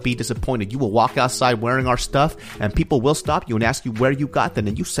will not be disappointed. You will walk outside wearing our stuff and people will stop you and ask you where you got them,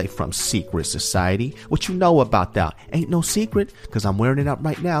 and you say from Secret Society. What you know about that? Ain't no secret, because I'm wearing it up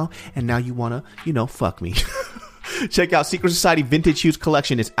right now, and now you wanna, fuck me. Check out Secret Society Vintage Hues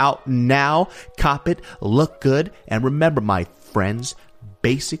collection. It's out now. Cop it, look good, and remember, my friends,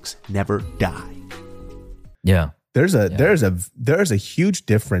 basics never die. Yeah. There's a huge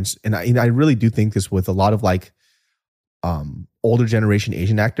difference, and I really do think this with a lot of like older generation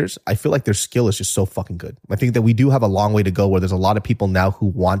Asian actors. I feel like their skill is just so fucking good. I think that we do have a long way to go where there's a lot of people now who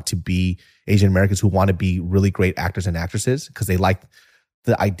want to be Asian Americans, who want to be really great actors and actresses because they like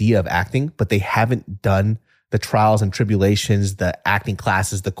the idea of acting, but they haven't done the trials and tribulations, the acting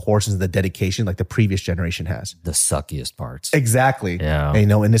classes, the courses, the dedication like the previous generation has. The suckiest parts. Exactly. Yeah.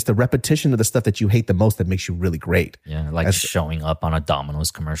 And it's the repetition of the stuff that you hate the most that makes you really great. Yeah. Like showing up on a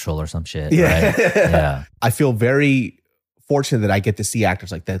Domino's commercial or some shit. Yeah. Right? Yeah. I feel very fortunate that I get to see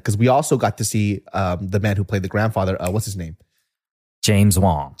actors like that, because we also got to see the man who played the grandfather. What's his name? James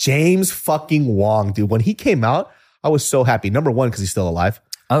Wong. James fucking Wong, dude. When he came out, I was so happy. Number one, because he's still alive.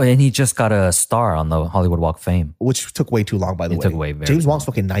 Oh, and he just got a star on the Hollywood Walk of Fame. Which took way too long, by the way. It took way very James Wong's long.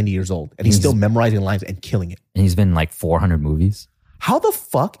 fucking 90 years old, and he's still memorizing lines and killing it. And he's been in like 400 movies. How the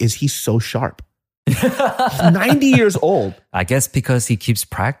fuck is he so sharp? He's 90 years old. I guess because he keeps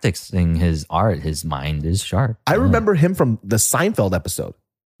practicing his art, his mind is sharp. I remember him from the Seinfeld episode.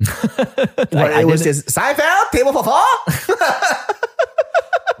 Where it was his Seinfeld, table for four.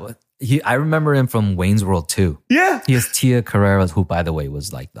 I remember him from Wayne's World 2. Yeah. He has Tia Carrera, who, by the way,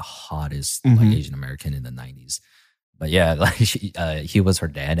 was like the hottest like Asian American in the 90s. But yeah, like he was her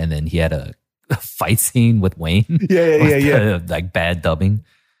dad, and then he had a fight scene with Wayne. Yeah. Like bad dubbing.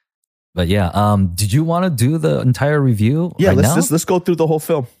 But yeah, did you want to do the entire review? Yeah, right let's go through the whole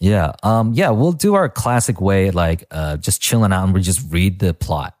film. Yeah. We'll do our classic way, like just chilling out and we just read the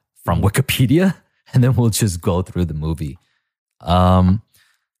plot from Wikipedia, and then we'll just go through the movie.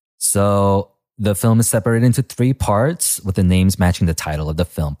 So the film is separated into 3 parts with the names matching the title of the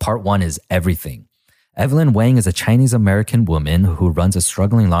film. Part 1 is Everything. Evelyn Wang is a Chinese-American woman who runs a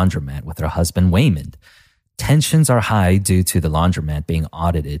struggling laundromat with her husband, Waymond. Tensions are high due to the laundromat being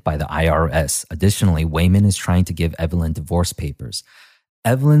audited by the IRS. Additionally, Waymond is trying to give Evelyn divorce papers.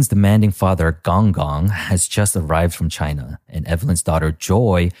 Evelyn's demanding father, Gong Gong, has just arrived from China, and Evelyn's daughter,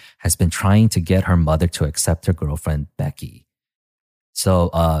 Joy, has been trying to get her mother to accept her girlfriend, Becky.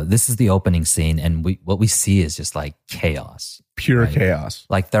 So this is the opening scene, and what we see is just like chaos. Pure right? chaos.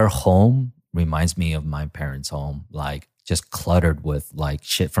 Like their home reminds me of my parents' home, like just cluttered with like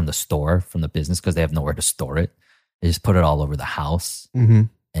shit from the store, from the business, because they have nowhere to store it. They just put it all over the house. Mm-hmm.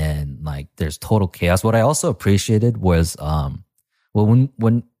 And like there's total chaos. What I also appreciated was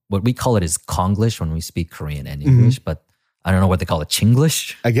when what we call it is Konglish when we speak Korean and English, but I don't know what they call it,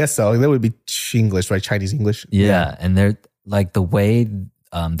 Chinglish. I guess so. That would be Chinglish, right? Chinese English. Yeah. And they're like the way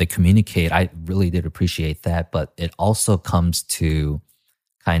they communicate, I really did appreciate that. But it also comes to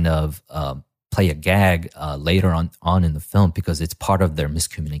kind of play a gag later on in the film because it's part of their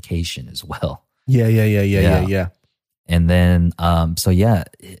miscommunication as well. Yeah. And then,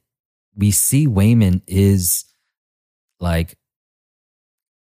 we see Wayman is like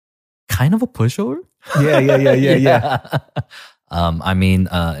kind of a pushover. Yeah. I mean,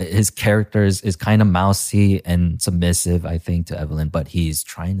 his character is kind of mousy and submissive, I think, to Evelyn, but he's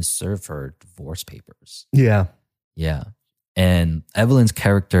trying to serve her divorce papers. Yeah. Yeah. And Evelyn's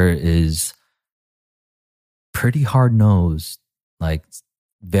character is pretty hard-nosed, like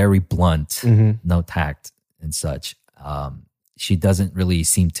very blunt, no tact and such. She doesn't really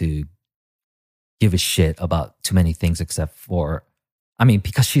seem to give a shit about too many things except for, I mean,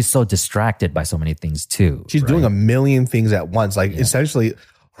 because she's so distracted by so many things too. She's doing a million things at once. Like essentially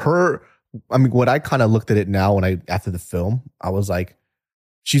what I kind of looked at it now after the film, I was like,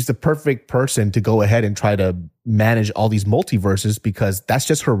 she's the perfect person to go ahead and try to manage all these multiverses because that's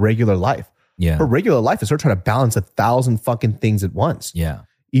just her regular life. Yeah. Her regular life is her trying to balance 1,000 fucking things at once. Yeah.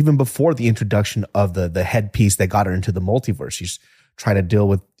 Even before the introduction of the headpiece that got her into the multiverse, she's trying to deal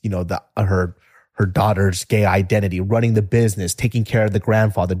with, her daughter's gay identity, running the business, taking care of the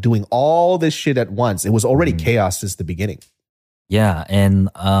grandfather, doing all this shit at once. It was already chaos since the beginning. Yeah. And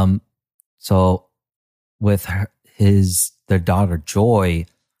so with their daughter Joy,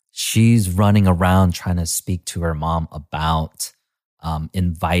 she's running around trying to speak to her mom about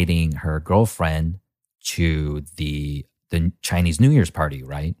inviting her girlfriend to the Chinese New Year's party,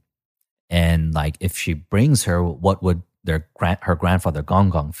 right? And like, if she brings her, what would her grandfather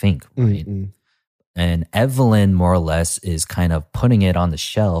Gong Gong think, right? Mm-hmm. And Evelyn, more or less, is kind of putting it on the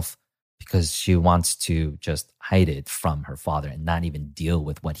shelf because she wants to just hide it from her father and not even deal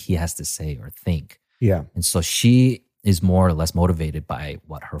with what he has to say or think. Yeah. And so she is more or less motivated by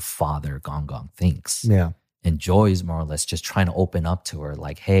what her father Gong Gong thinks. Yeah. And Joy is more or less just trying to open up to her,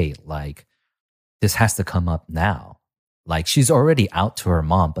 like, hey, like, this has to come up now. Like, she's already out to her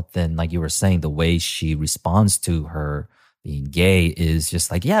mom, but then, like you were saying, the way she responds to her being gay is just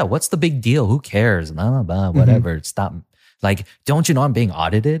like, yeah, what's the big deal? Who cares? Blah, blah, blah, whatever. Stop. Like, don't you know I'm being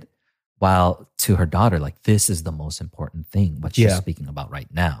audited? While to her daughter, like, this is the most important thing, what she's speaking about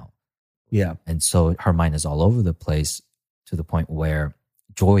right now. Yeah. And so her mind is all over the place to the point where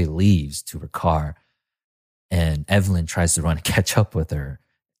Joy leaves to her car and Evelyn tries to run and catch up with her.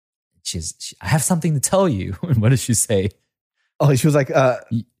 I have something to tell you. And what does she say? Oh, she was like,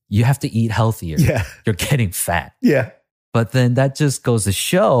 you have to eat healthier. Yeah. You're getting fat. Yeah. But then that just goes to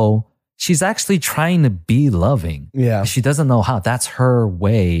show she's actually trying to be loving. Yeah. She doesn't know how. That's her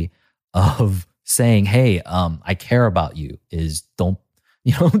way of saying, hey, I care about you, is don't,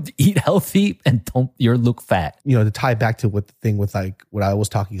 eat healthy and don't look fat. To tie back to what the thing with like what I was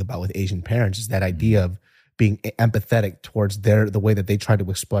talking about with Asian parents is that idea of being empathetic towards the way that they try to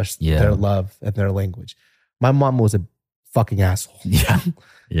express their love and their language. My mom was a fucking asshole. Yeah.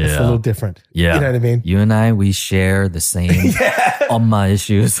 Yeah. It's a little different. Yeah. You know what I mean? You and I, we share the same Amma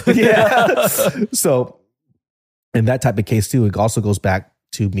issues. Yeah. So in that type of case too, it also goes back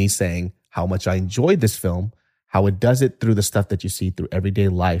to me saying how much I enjoyed this film, how it does it through the stuff that you see through everyday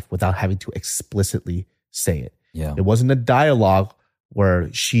life without having to explicitly say it. Yeah. It wasn't a dialogue where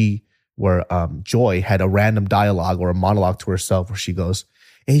Joy had a random dialogue or a monologue to herself where she goes,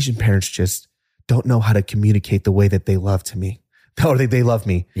 Asian parents just don't know how to communicate the way that they love to me. Or they love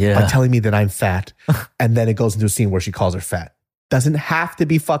me by telling me that I'm fat. And then it goes into a scene where she calls her fat. Doesn't have to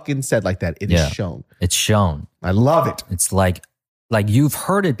be fucking said like that. It is shown. It's shown. I love it. It's like you've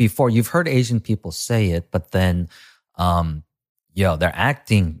heard it before. You've heard Asian people say it, but then their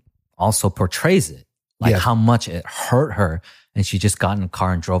acting also portrays it. Like how much it hurt her. And she just got in the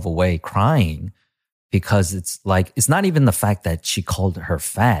car and drove away crying because it's not even the fact that she called her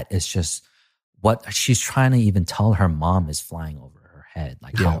fat. It's just what she's trying to even tell her mom is flying over her head,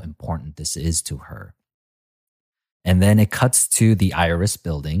 like how important this is to her. And then it cuts to the IRS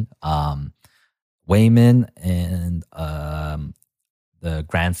building. Wayman and the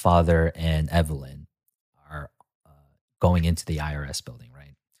grandfather and Evelyn are going into the IRS building,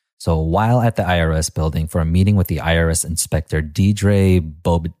 right? So while at the IRS building for a meeting with the IRS inspector, Deidre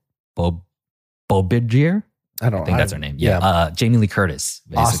Bobigier, I think that's her name. Yeah. Jamie Lee Curtis.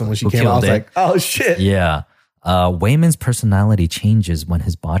 Awesome. When she came out, I was like, oh shit. Yeah. Wayman's personality changes when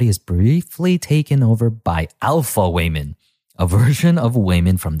his body is briefly taken over by Alpha Wayman, a version of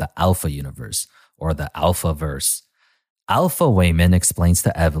Wayman from the Alpha universe or the Alphaverse. Alpha Wayman explains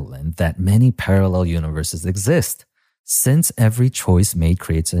to Evelyn that many parallel universes exist. Since every choice made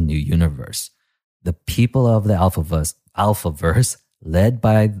creates a new universe, the people of the Alphaverse led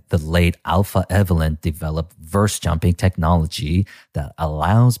by the late Alpha Evelyn, developed verse jumping technology that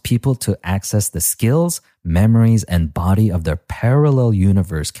allows people to access the skills, memories, and body of their parallel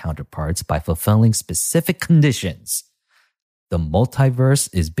universe counterparts by fulfilling specific conditions. The multiverse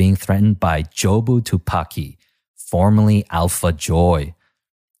is being threatened by Jobu Tupaki, formerly Alpha Joy.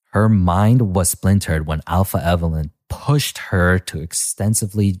 Her mind was splintered when Alpha Evelyn pushed her to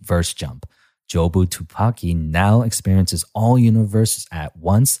extensively verse jump. Jobu Tupaki now experiences all universes at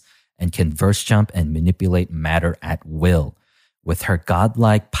once and can verse jump and manipulate matter at will. With her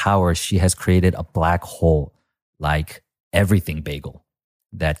godlike power, she has created a black hole, like Everything Bagel,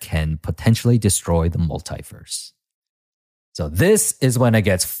 that can potentially destroy the multiverse. So this is when it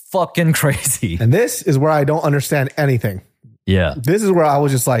gets fucking crazy. And this is where I don't understand anything. Yeah. This is where I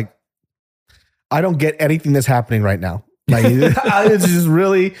was just like, I don't get anything that's happening right now. Like, it's just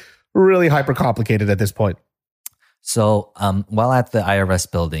really, really hyper complicated at this point. So while at the IRS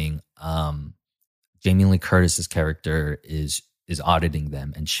building, Jamie Lee Curtis's character is auditing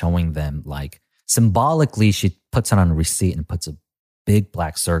them and showing them, like, symbolically, she puts it on a receipt and puts a big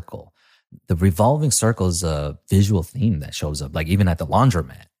black circle. The revolving circle is a visual theme that shows up, like even at the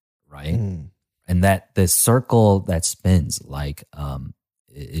laundromat, right? And that the circle that spins, like,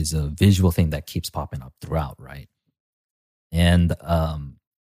 is a visual thing that keeps popping up throughout, right? And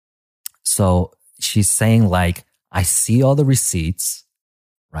so she's saying, like, I see all the receipts,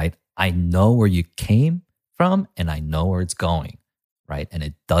 right? I know where you came from and I know where it's going, right? And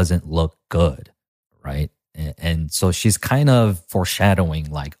it doesn't look good, right? And so she's kind of foreshadowing,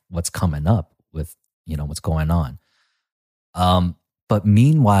 like, what's coming up with, you know, what's going on. But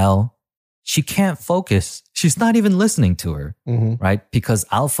meanwhile, she can't focus. She's not even listening to her, right? Because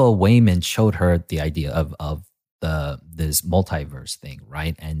Alpha Wayman showed her the idea of this multiverse thing,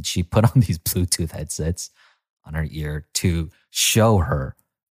 right? And she put on these Bluetooth headsets on her ear to show her,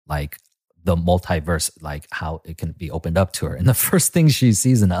 like, the multiverse, like how it can be opened up to her. And the first thing she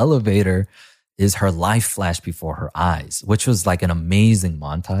sees in the elevator is her life flash before her eyes, which was like an amazing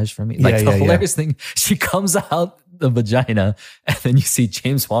montage for me. Like the hilarious thing, she comes out the vagina and then you see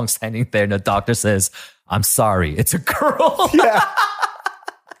James Wong standing there and the doctor says, I'm sorry, it's a girl. Yeah.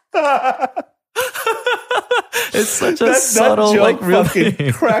 It's such a subtle, joke, like, real fucking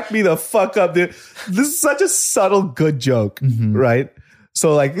thing. crack me the fuck up, dude. This is such a subtle, good joke, right?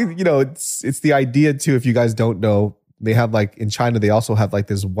 So, like, you know, it's the idea too. If you guys don't know, they have, like, in China, they also have, like,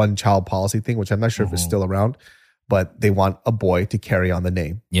 this one child policy thing, which I'm not sure if it's still around, but they want a boy to carry on the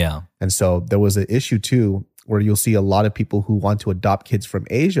name. Yeah. And so there was an issue too, where you'll see a lot of people who want to adopt kids from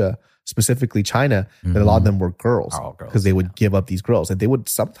Asia, specifically China, that a lot of them were girls because they would give up these girls and they would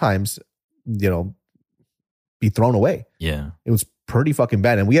sometimes, you know, be thrown away. Yeah. It was pretty fucking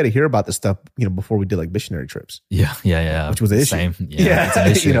bad. And we had to hear about this stuff, you know, before we did, like, missionary trips. Yeah. Which was an issue. Same. Yeah. It's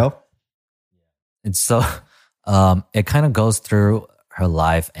an issue. You know? And so it kind of goes through her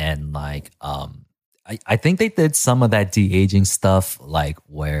life and, like, I think they did some of that de-aging stuff, like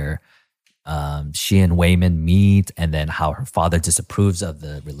where she and Wayman meet and then how her father disapproves of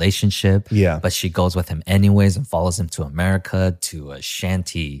the relationship. Yeah. But she goes with him anyways and follows him to America, to a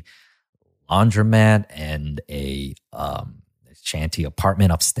shanty laundromat and a shanty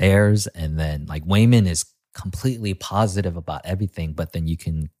apartment upstairs. And then, like, Wayman is completely positive about everything, but then you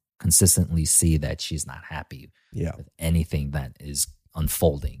can consistently see that she's not happy with anything that is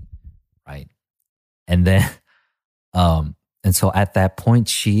unfolding, right? And then, and so at that point,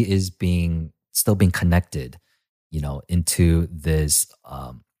 she is still being connected, you know, into this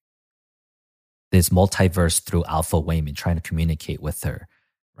this multiverse through Alpha Wayman, trying to communicate with her,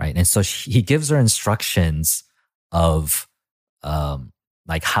 right? And so he gives her instructions of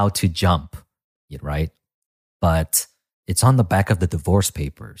like how to jump, right? But it's on the back of the divorce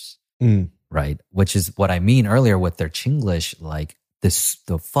papers, right? Which is what I mean earlier with their Chinglish, like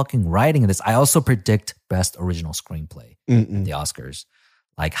the fucking writing of this. I also predict best original screenplay at the Oscars.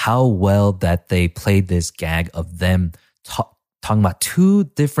 Like how well that they played this gag of them talking about two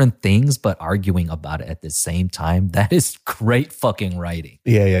different things, but arguing about it at the same time. That is great fucking writing.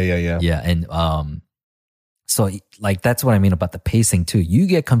 Yeah. Yeah. And so like that's what I mean about the pacing too. You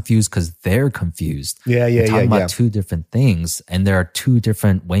get confused because they're confused. Yeah. Talking about two different things, and there are two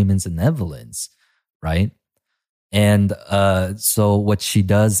different Waymans and Evelyns, right? And so what she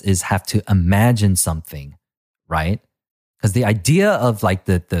does is have to imagine something, right? Because the idea of like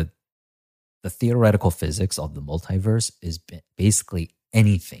the theoretical physics of the multiverse is basically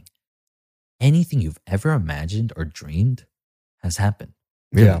anything you've ever imagined or dreamed has happened.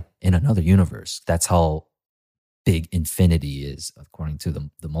 Yeah. In another universe. That's how big infinity is according to the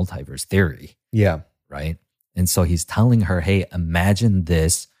multiverse theory. Yeah. Right. And so he's telling her, hey, imagine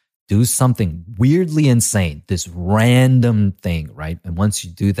this, do something weirdly insane, this random thing, right? And once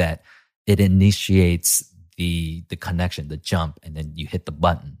you do that, it initiates the connection, the jump, and then you hit the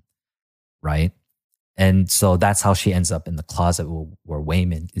button, right? And so that's how she ends up in the closet where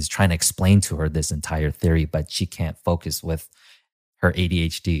Wayman is trying to explain to her this entire theory, but she can't focus with her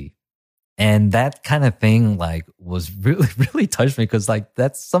ADHD. And that kind of thing like was really, really touched me because like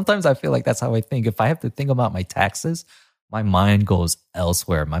that's sometimes I feel like that's how I think. If I have to think about my taxes, my mind goes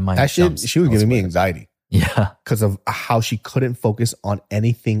elsewhere. My mind Actually, she was giving me elsewhere. anxiety. Yeah. Because of how she couldn't focus on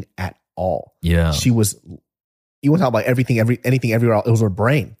anything at all. Yeah. She was, you want to talk about anything everywhere. It was her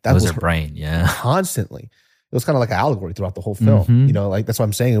brain. That was her brain. Yeah. Constantly. It was kind of like an allegory throughout the whole film. Mhm. You know, like that's what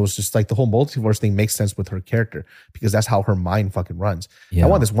I'm saying. It was just like the whole multiverse thing makes sense with her character because that's how her mind fucking runs. Yeah. I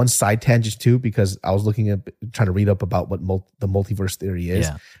want this one side tangent too because I was trying to read up about what the multiverse theory is.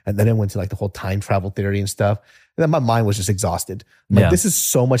 Yeah. And then it went to like the whole time travel theory and stuff. And then my mind was just exhausted. I'm like, Yeah. this is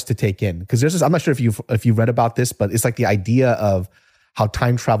so much to take in because there's this, I'm not sure if you've read about this, but it's like the idea of how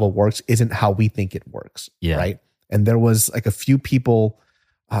time travel works isn't how we think it works. Yeah. Right. And there was like a few people,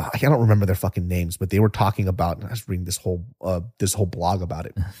 I don't remember their fucking names, but they were talking about, I was reading this whole blog about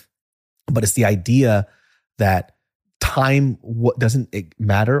it, but it's the idea that time doesn't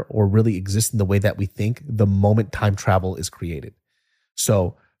matter or really exist in the way that we think the moment time travel is created.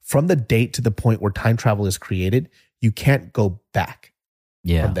 So from the date to the point where time travel is created, you can't go back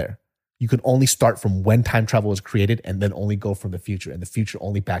from there. You can only start from when time travel was created and then only go from the future and the future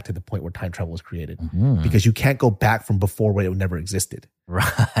only back to the point where time travel was created because you can't go back from before where it never existed. Right.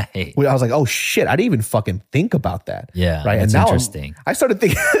 I was like, oh shit, I didn't even fucking think about that. Yeah. Right. That's And now interesting. I started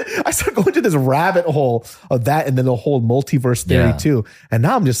thinking, I started going to this rabbit hole of that and then the whole multiverse theory Yeah. too. And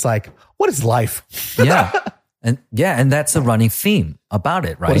now I'm just like, what is life? Yeah. And that's a running theme about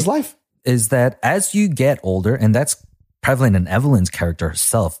it, right? What is life? Is that as you get older, and that's prevalent in Evelyn's character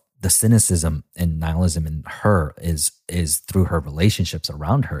herself, the cynicism and nihilism in her is through her relationships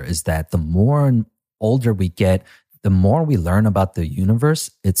around her, is that the more older we get, the more we learn about the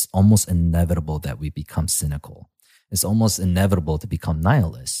universe, it's almost inevitable that we become cynical. It's almost inevitable to become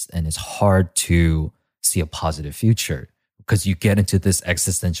nihilists. And it's hard to see a positive future because you get into this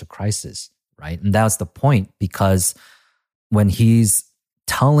existential crisis, right? And that's the point, because when he's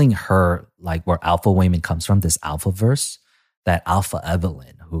telling her like where Alpha Wayman comes from, this Alpha verse, that Alpha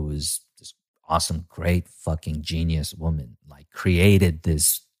Evelyn, who is this awesome, great fucking genius woman, like created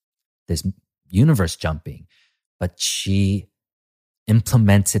this universe jumping, but she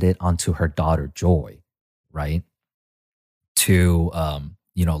implemented it onto her daughter Joy, right? To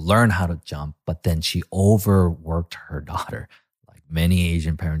learn how to jump, but then she overworked her daughter, like many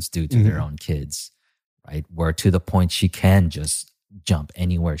Asian parents do to their own kids, right? Where to the point she can just jump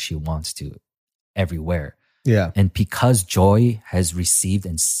anywhere she wants to, everywhere. Yeah. And because Joy has received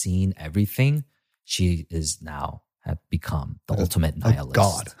and seen everything, she is now have become the ultimate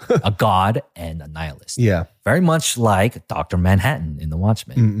nihilist. A god and a nihilist. Yeah. Very much like Dr. Manhattan in The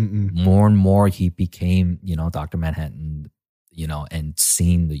Watchmen. More and more he became, Dr. Manhattan, and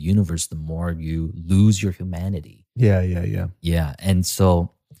seeing the universe, the more you lose your humanity. Yeah. Yeah. And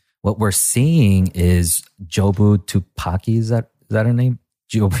so what we're seeing is Jobu Tupaki, is that her name?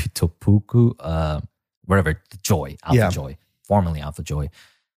 Jobu Topuku, whatever, Joy, Alpha Joy, formerly Alpha Joy.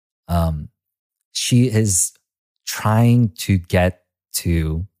 She is trying to get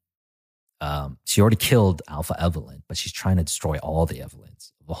to, she already killed Alpha Evelyn, but she's trying to destroy all the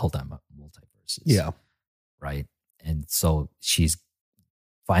Evelyns of all the multiverses. Yeah. Right. And so she's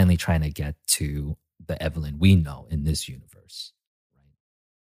finally trying to get to the Evelyn we know in this universe.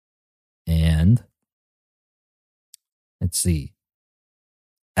 Right. And let's see.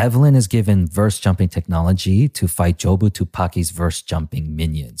 Evelyn is given verse jumping technology to fight Jobu Tupaki's verse jumping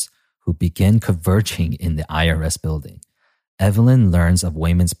minions, who begin converging in the IRS building. Evelyn learns of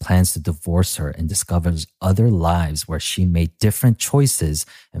Wayman's plans to divorce her and discovers other lives where she made different choices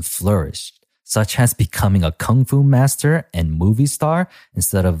and flourished, such as becoming a kung fu master and movie star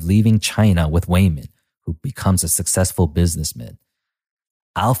instead of leaving China with Wayman, who becomes a successful businessman.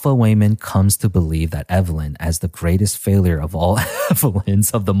 Alpha Wayman comes to believe that Evelyn, as the greatest failure of all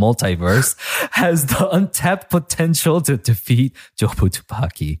Evelyns of the multiverse, has the untapped potential to defeat Jobu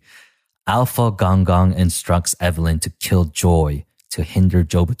Tupaki. Alpha Gong Gong instructs Evelyn to kill Joy to hinder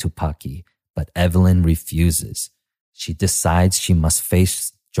Jobu Tupaki, but Evelyn refuses. She decides she must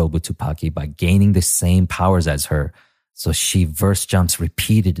face Jobu Tupaki by gaining the same powers as her, so she verse jumps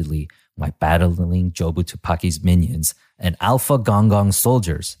repeatedly while battling Jobu Tupaki's minions and Alpha Gong Gong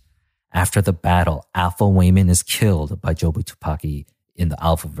soldiers. After the battle, Alpha Wayman is killed by Jobu Tupaki in the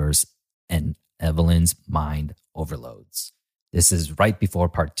Alphaverse, and Evelyn's mind overloads. This is right before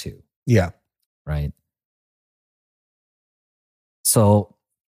part 2, Yeah. right? So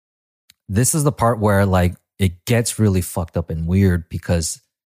this is the part where like it gets really fucked up and weird because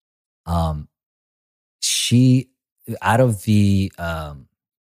she, out of the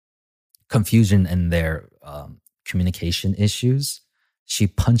confusion and their communication issues, she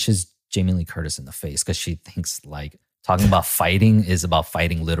punches Jamie Lee Curtis in the face because she thinks like talking about fighting is about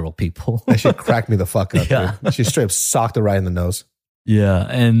fighting literal people. That shit cracked me the fuck up. Yeah. Dude. She straight up socked her right in the nose. Yeah.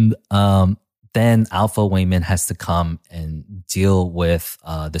 And then Alpha Wayman has to come and deal with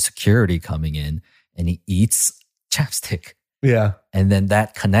the security coming in, and he eats chapstick. Yeah. And then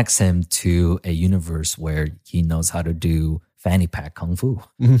that connects him to a universe where he knows how to do fanny pack kung fu.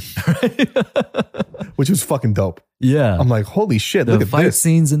 Which was fucking dope. Yeah. I'm like, holy shit, The look at fight this.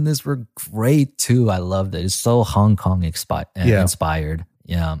 scenes in this were great too. I loved it. It's so Hong Kong inspired.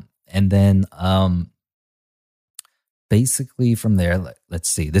 Yeah. And then basically from there, let's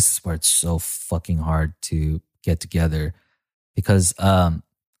see. This is where it's so fucking hard to get together because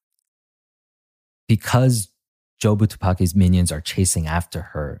Jobu Tupaki's minions are chasing after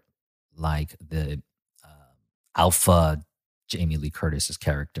her, like the alpha Jamie Lee Curtis's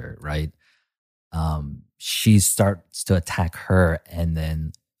character, right? She starts to attack her, and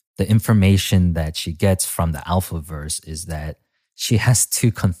then the information that she gets from the Alphaverse is that she has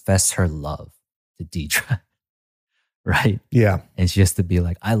to confess her love to Deidre, right? Yeah. And she has to be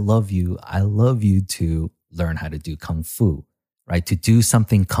like, I love you to learn how to do Kung Fu, right? To do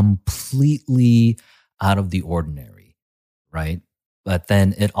something completely out of the ordinary, right? But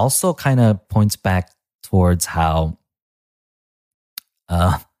then it also kind of points back towards how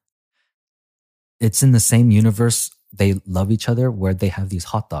it's in the same universe. They love each other where they have these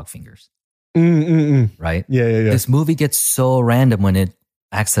hot dog fingers, right? Yeah. This movie gets so random when it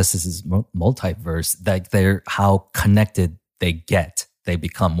accesses this multiverse that they're how connected they get. They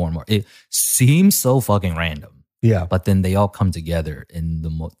become more and more. It seems so fucking random, Yeah. but then they all come together in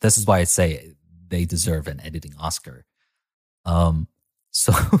the. This is why I say they deserve an editing Oscar.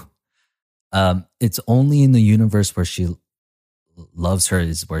 So it's only in the universe where she loves her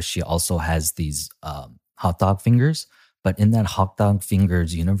is where she also has these hot dog fingers. But in that hot dog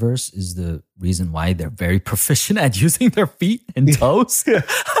fingers universe is the reason why they're very proficient at using their feet and toes. Yeah.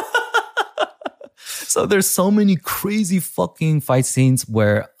 So there's so many crazy fucking fight scenes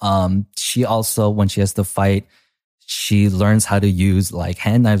where she also, when she has to fight, she learns how to use like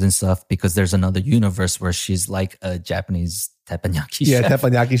hand knives and stuff because there's another universe where she's like a Japanese teppanyaki Yeah, chef.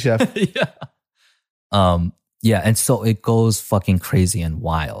 teppanyaki chef. Yeah. Yeah, and so it goes fucking crazy and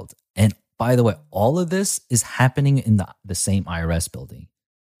wild. And by the way, all of this is happening in the same IRS building.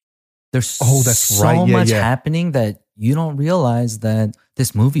 There's That's so right. Yeah, much yeah. happening that you don't realize that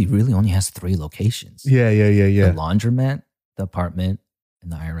this movie really only has 3 locations. Yeah. The laundromat, the apartment,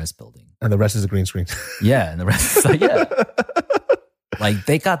 and the IRS building. And the rest is a green screen. Yeah, and the rest is like, yeah. Like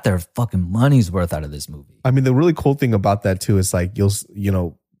they got their fucking money's worth out of this movie. I mean, the really cool thing about that too is like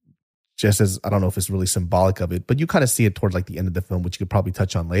just as I don't know if it's really symbolic of it, but you kind of see it towards like the end of the film, which you could probably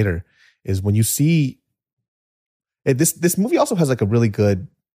touch on later, is when you see this movie also has like a really good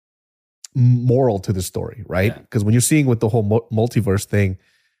moral to the story, right? Because when you're seeing with the whole multiverse thing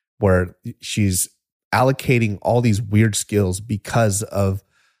where she's allocating all these weird skills because of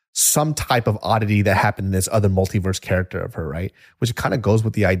some type of oddity that happened in this other multiverse character of her, right? Which kind of goes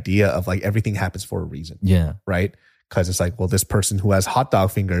with the idea of like everything happens for a reason. Yeah. Right? Because it's like, well, this person who has hot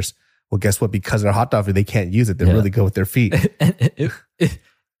dog fingers, well, guess what? Because they're hot dog, they can't use it. They're really good with their feet. And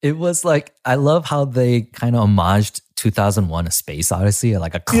it was like, I love how they kind of homaged 2001 A Space Odyssey,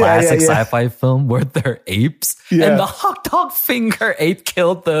 like a classic sci-fi film where they're apes. Yeah. And the hot dog finger ape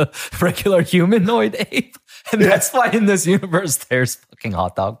killed the regular humanoid ape. And that's why in this universe, there's fucking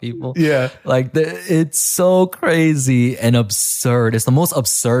hot dog people. Yeah. Like, it's so crazy and absurd. It's the most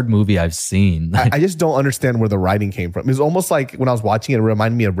absurd movie I've seen. I just don't understand where the writing came from. It's almost like when I was watching it, it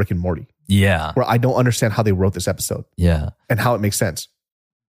reminded me of Rick and Morty, Yeah. where I don't understand how they wrote this episode Yeah. and how it makes sense.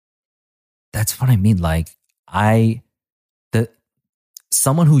 That's what I mean. Like,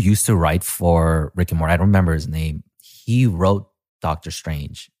 someone who used to write for Rick and Morty, I don't remember his name, he wrote Doctor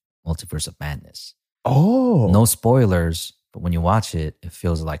Strange, Multiverse of Madness. Oh. No spoilers, but when you watch it, it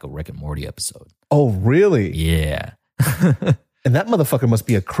feels like a Rick and Morty episode. Oh, really? Yeah. And that motherfucker must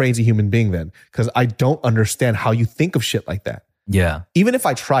be a crazy human being then, because I don't understand how you think of shit like that. Yeah. Even if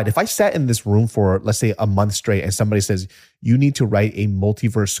I tried, if I sat in this room for, let's say, a month straight and somebody says, you need to write a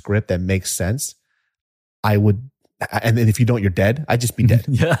multiverse script that makes sense, I would, and then if you don't, you're dead. I'd just be dead.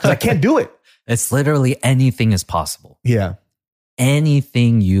 Yeah. Because I can't do it. It's literally anything is possible. Yeah.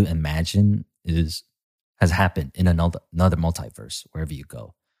 Anything you imagine has happened in another multiverse wherever you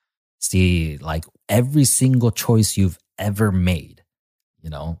go. See, like every single choice you've ever made,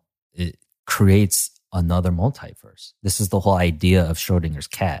 it creates another multiverse. This is the whole idea of Schrodinger's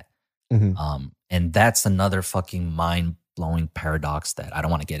cat. And that's another fucking mind-blowing paradox that I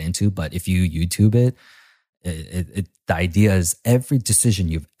don't want to get into, but if you YouTube it, the idea is every decision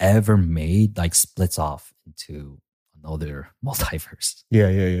you've ever made like splits off into another multiverse.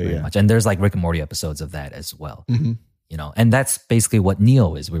 Yeah. Much. And there's like Rick and Morty episodes of that as well. And that's basically what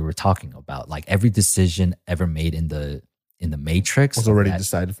Neo is. We were talking about like every decision ever made in the Matrix was already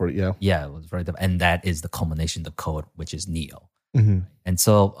decided for it. Yeah, it was right. And that is the culmination, the code, which is Neo. And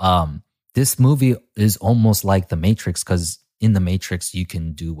so this movie is almost like the Matrix, because in the Matrix you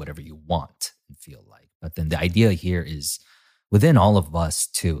can do whatever you want and feel like. But then the idea here is within all of us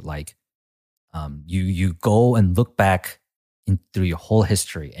too. Like you go and look back through your whole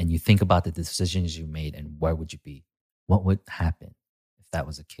history and you think about the decisions you made and where would you be? What would happen if that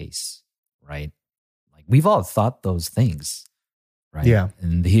was a case, right? Like we've all thought those things, right? Yeah.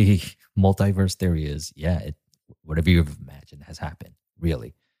 And the multiverse theory is, whatever you've imagined has happened,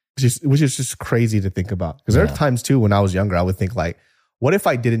 really. Which is just crazy to think about. Because there are times too when I was younger, I would think like, what if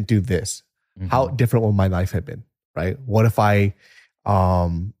I didn't do this? How different would my life have been, right? What if I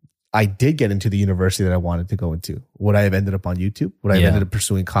did get into the university that I wanted to go into? Would I have ended up on YouTube? Would I have ended up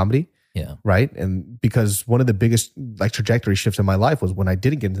pursuing comedy? Yeah. Right. And because one of the biggest like trajectory shifts in my life was when I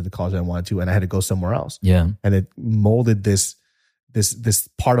didn't get into the college I wanted to, and I had to go somewhere else. Yeah. And it molded this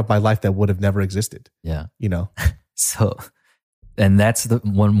part of my life that would have never existed. Yeah. So, and that's the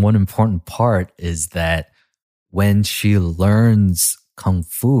one important part is that when she learns Kung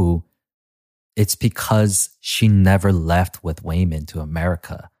Fu, it's because she never left with Wayman to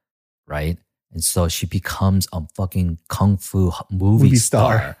America, right? And so she becomes a fucking Kung Fu movie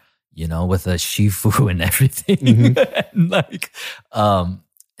star. With a shifu and everything.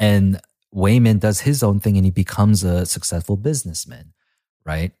 And Wayman does his own thing and he becomes a successful businessman,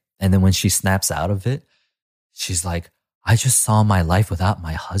 right? And then when she snaps out of it, she's like, I just saw my life without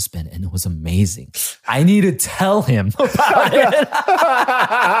my husband and it was amazing. I need to tell him about it.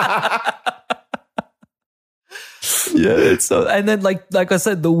 So, and then like I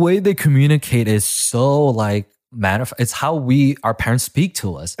said, the way they communicate is so like, it's how our parents speak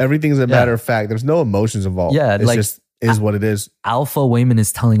to us. Everything's a matter of fact. There's no emotions involved. Yeah, it's just is what it is. Alpha Wayman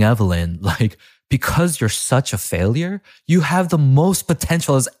is telling Evelyn, like, because you're such a failure, you have the most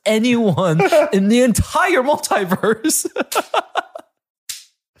potential as anyone in the entire multiverse. That's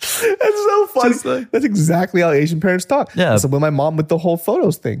so funny. That's exactly how Asian parents talk. Yeah. So when my mom with the whole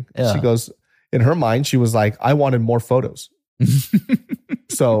photos thing, she goes, in her mind, she was like, I wanted more photos.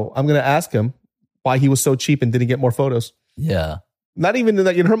 So I'm going to ask him why he was so cheap and didn't get more photos. Yeah. Not even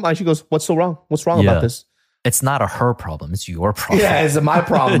in her mind, she goes, what's so wrong? What's wrong about this? It's not her problem. It's your problem. Yeah, it's my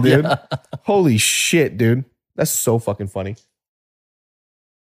problem, dude. Holy shit, dude. That's so fucking funny.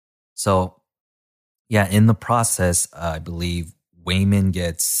 So, in the process, I believe Wayman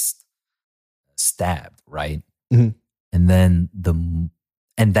gets stabbed, right? And then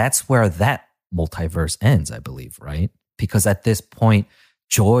and that's where that multiverse ends, I believe, right? Because at this point,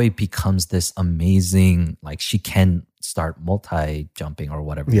 Joy becomes this amazing, like she can start multi-jumping or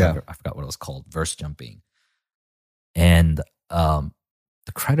whatever. I forgot what it was called, verse jumping. And the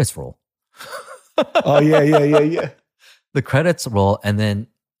credits roll. Oh, yeah. The credits roll, and then,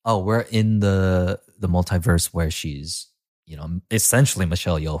 we're in the multiverse where she's, essentially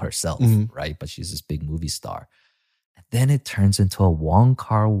Michelle Yeoh herself, right? But she's this big movie star. And then it turns into a Wong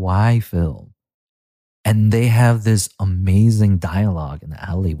Kar-wai film. And they have this amazing dialogue in the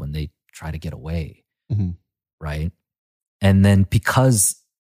alley when they try to get away, right? And then because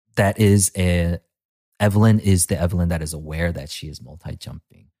that is Evelyn is the Evelyn that is aware that she is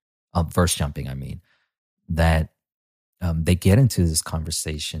multi-jumping, verse jumping, I mean, that they get into this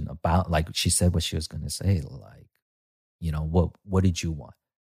conversation about, like she said what she was going to say, like, what did you want?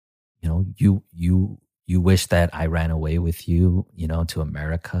 You wish that I ran away with you, to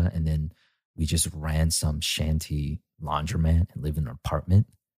America, and then we just ran some shanty laundromat and live in an apartment,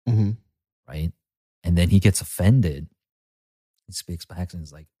 right? And then he gets offended. He speaks back and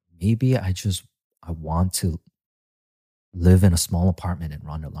is like, maybe I want to live in a small apartment and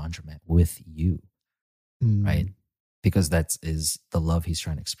run a laundromat with you, right? Because that is the love he's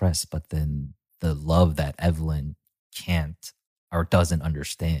trying to express. But then the love that Evelyn can't or doesn't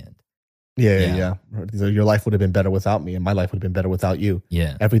understand. Yeah. Your life would have been better without me, and my life would have been better without you.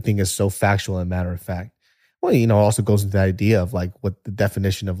 Yeah. Everything is so factual and matter of fact. Well, it also goes into the idea of like what the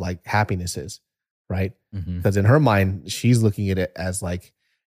definition of like happiness is, right? Because in her mind, she's looking at it as like,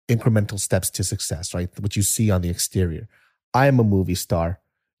 incremental steps to success, right? What you see on the exterior. I am a movie star.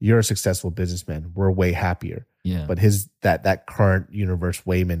 You're a successful businessman. We're way happier. Yeah. But that current universe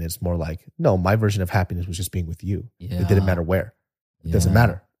Wayman is more like, no, my version of happiness was just being with you. Yeah. It didn't matter where. It doesn't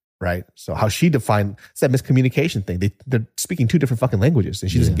matter. Right. So how she defined, it's that miscommunication thing. They're speaking two different fucking languages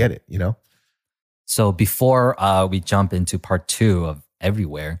and she doesn't get it, you know? So before we jump into part 2 of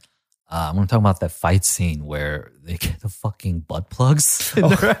Everywhere, I want to talk about that fight scene where they get the fucking butt plugs in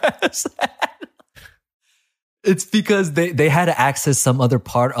their ass. It's because they had to access some other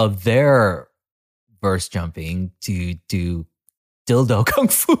part of their verse jumping to do dildo kung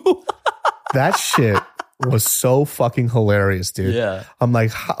fu. That shit was so fucking hilarious, dude. Yeah. I'm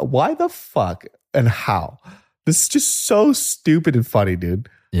like, why the fuck and how? This is just so stupid and funny, dude.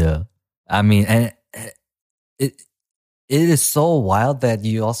 Yeah. I mean, and it is so wild that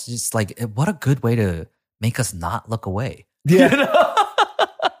you also just like, what a good way to make us not look away. Yeah. You know?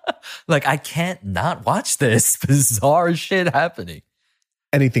 Like, I can't not watch this bizarre shit happening.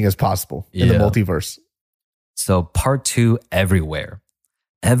 Anything is possible in the multiverse. So part 2, Everywhere.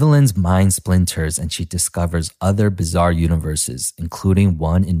 Evelyn's mind splinters and she discovers other bizarre universes, including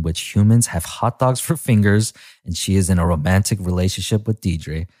one in which humans have hot dogs for fingers and she is in a romantic relationship with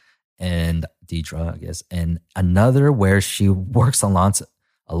Deidre, I guess, and another where she works alongside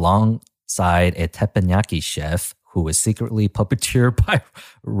a teppanyaki chef who is secretly puppeteered by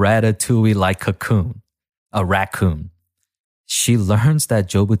Ratatouille-like a raccoon. She learns that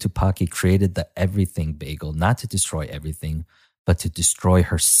Jobu Tupaki created the everything bagel not to destroy everything, but to destroy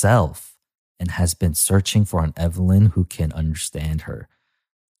herself, and has been searching for an Evelyn who can understand her.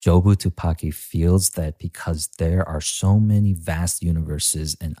 Jobu Tupaki feels that because there are so many vast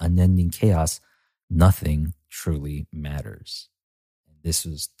universes and unending chaos, nothing truly matters. This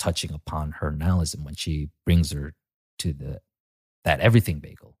was touching upon her nihilism when she brings her to that everything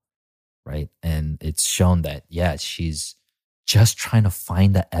bagel, right? And it's shown that, yeah, she's just trying to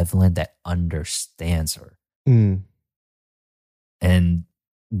find the Evelyn that understands her. Mm. And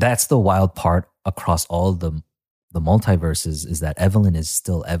that's the wild part across all the multiverses, is that Evelyn is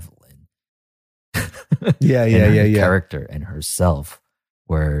still Evelyn. Yeah. Character and herself,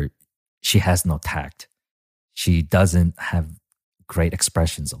 where she has no tact. She doesn't have great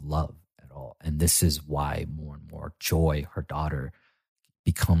expressions of love at all. And this is why more and more Joy, her daughter,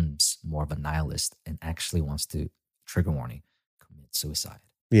 becomes more of a nihilist and actually wants to, trigger warning, commit suicide.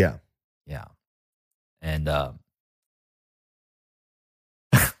 Yeah. Yeah. And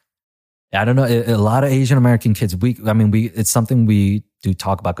I don't know. A lot of Asian American kids, it's something we do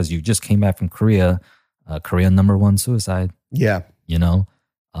talk about because you just came back from Korea. Korea #1 suicide. Yeah. You know,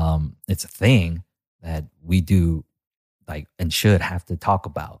 it's a thing that we do like and should have to talk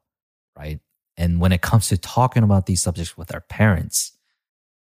about, right? And when it comes to talking about these subjects with our parents,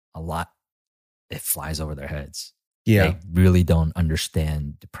 it flies over their heads. Yeah. They really don't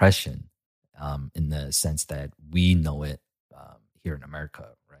understand depression in the sense that we know it here in America,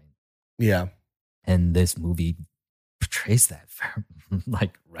 right? Yeah. And this movie portrays that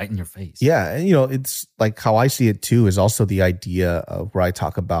like right in your face. Yeah. And, it's like how I see it too is also the idea of where I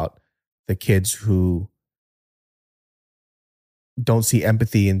talk about the kids who don't see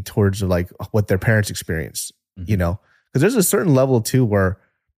empathy in towards like what their parents experience, because there's a certain level too where,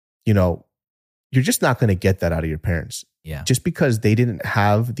 you're just not going to get that out of your parents. Yeah. Just because they didn't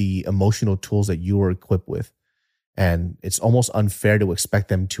have the emotional tools that you were equipped with. And it's almost unfair to expect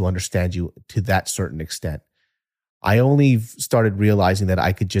them to understand you to that certain extent. I only started realizing that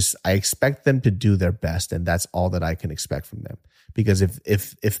I expect them to do their best, and that's all that I can expect from them. Because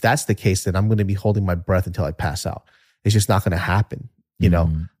if that's the case, then I'm going to be holding my breath until I pass out. It's just not going to happen.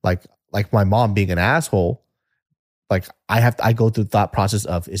 Like my mom being an asshole, like I go through the thought process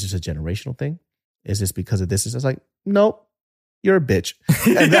of, is this a generational thing? Is this because of this? It's like, nope, you're a bitch.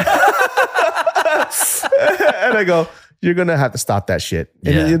 And and I go, you're gonna have to stop that shit.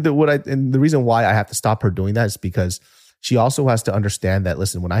 And the reason why I have to stop her doing that is because she also has to understand that,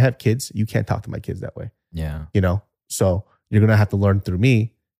 listen, when I have kids, you can't talk to my kids that way. Yeah. So you're gonna have to learn through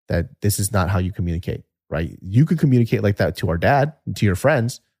me that this is not how you communicate, right? You could communicate like that to our dad and to your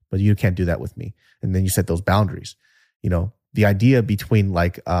friends, but you can't do that with me. And then you set those boundaries. The idea between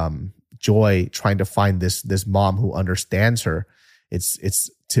like Joy trying to find this mom who understands her, it's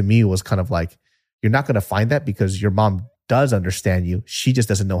to me was kind of like, you're not going to find that because your mom does understand you. She just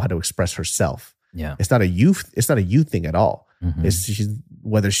doesn't know how to express herself. Yeah. It's not a youth thing at all. Mm-hmm.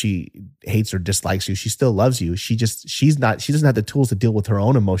 Whether she hates or dislikes you, she still loves you. She doesn't have the tools to deal with her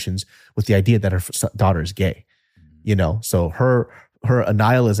own emotions with the idea that her daughter is gay. So her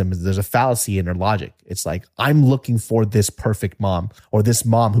nihilism is there's a fallacy in her logic. It's like, I'm looking for this perfect mom or this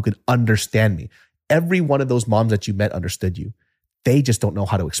mom who could understand me. Every one of those moms that you met understood you. They just don't know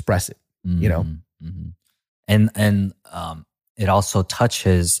how to express it, you know? Mm-hmm. And it also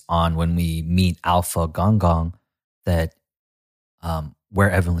touches on when we meet Alpha Gong Gong that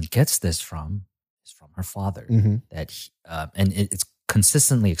where Evelyn gets this from is from her father. Mm-hmm. And it's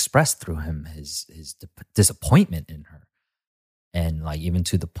consistently expressed through him, his disappointment in her. And like even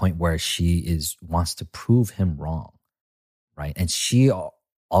to the point where she wants to prove him wrong, right? And she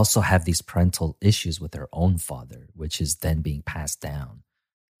also have these parental issues with her own father, which is then being passed down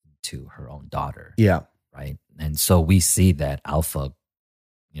to her own daughter. Yeah. Right. And so we see that Alpha,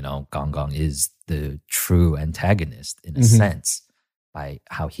 Gong Gong is the true antagonist in a sense by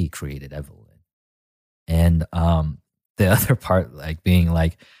how he created Evelyn. And the other part, like being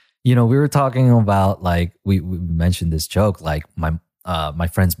like, we were talking about like we mentioned this joke, like my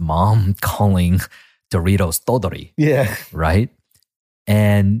friend's mom calling Doritos Todori. Yeah. Right.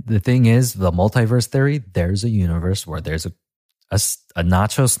 And the thing is, the multiverse theory, there's a universe where there's a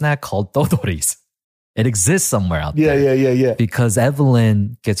nacho snack called Todoris. It exists somewhere out there. Yeah. Because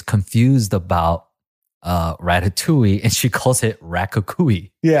Evelyn gets confused about Ratatouille and she calls it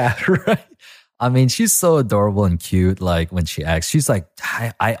Rakakui. Yeah. Right? I mean, she's so adorable and cute. Like when she acts, she's like,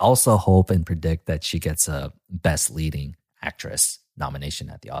 I also hope and predict that she gets a Best Leading Actress nomination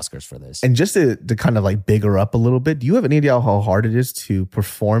at the Oscars for this. And just to kind of like big her up a little bit, do you have any idea how hard it is to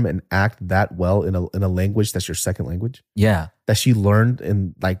perform and act that well in a language that's your second language? Yeah. That she learned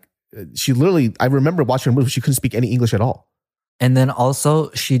in like, she literally, I remember watching her movie, she couldn't speak any English at all. And then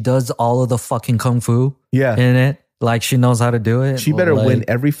also she does all of the fucking kung fu in it. Like she knows how to do it. She better win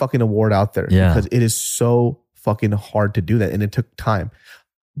every fucking award out there because it is so fucking hard to do that. And it took time.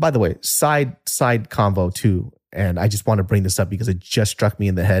 By the way, side convo too. And I just want to bring this up because it just struck me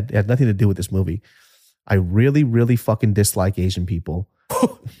in the head. It had nothing to do with this movie. I really, really fucking dislike Asian people.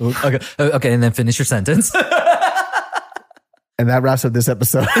 Okay. And then finish your sentence. And that wraps up this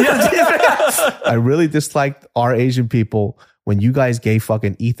episode. I really disliked our Asian people when you guys gave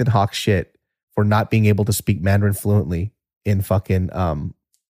fucking Ethan Hawke shit for not being able to speak Mandarin fluently in fucking Moon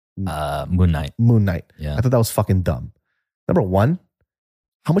Knight. Yeah. I thought that was fucking dumb. Number one,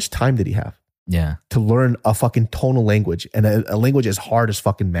 how much time did he have? Yeah. To learn a fucking tonal language and a language as hard as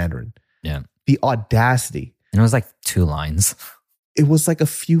fucking Mandarin. Yeah. The audacity. And it was like 2 lines. It was like a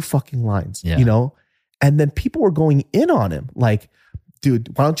few fucking lines, yeah. And then people were going in on him. Like,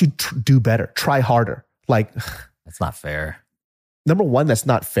 dude, why don't you do better? Try harder. Like, that's not fair. Number one, that's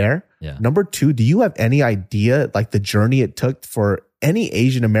not fair. Yeah. Number two, do you have any idea like the journey it took for any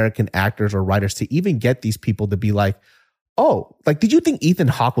Asian American actors or writers to even get these people to be like, oh, like, did you think Ethan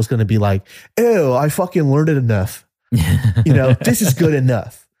Hawke was going to be like, ew, I fucking learned it enough. This is good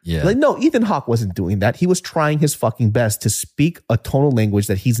enough. Yeah. Like, no, Ethan Hawke wasn't doing that. He was trying his fucking best to speak a tonal language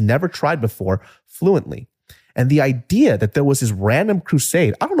that he's never tried before fluently. And the idea that there was this random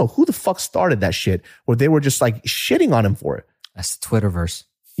crusade, I don't know who the fuck started that shit, where they were just like shitting on him for it. That's the Twitterverse.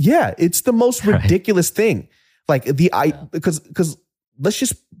 Yeah, it's the most ridiculous thing. Like because let's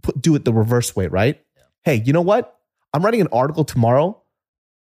just do it the reverse way, right? Yeah. Hey, you know what? I'm writing an article tomorrow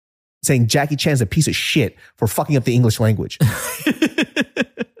saying Jackie Chan's a piece of shit for fucking up the English language.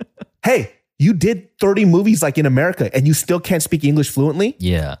 Hey, you did 30 movies like in America and you still can't speak English fluently?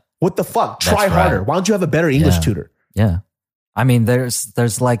 Yeah. What the fuck? Try harder. Right. Why don't you have a better English tutor? Yeah. I mean,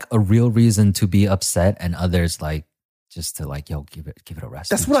 there's like a real reason to be upset and others like just to like, yo, give it a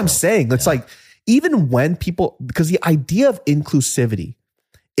rest. That's what I'm saying. It's like, even when people, because the idea of inclusivity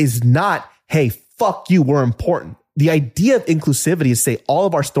is not, hey, fuck you, we're important. The idea of inclusivity is say all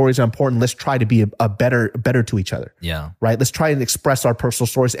of our stories are important. Let's try to be a better to each other. Yeah. Right. Let's try and express our personal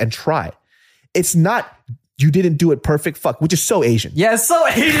stories and try. It's not, you didn't do it perfect. Fuck, which is so Asian. Yeah, it's so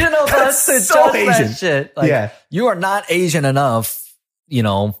Asian of us to so judge Asian. that shit. Like, you are not Asian enough,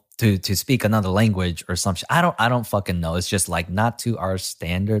 to speak another language or some shit. I don't fucking know. It's just like not to our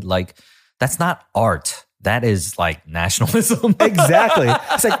standard. Like that's not art. That is like nationalism. Exactly.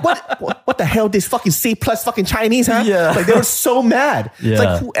 It's like, what the hell, this fucking C+ fucking Chinese, huh? Yeah. Like they were so mad. Yeah.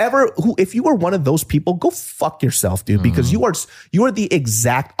 It's like if you were one of those people, go fuck yourself, dude, because you are the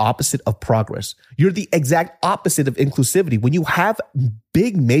exact opposite of progress. You're the exact opposite of inclusivity. When you have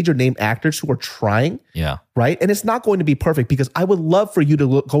big major name actors who are trying, right? And it's not going to be perfect because I would love for you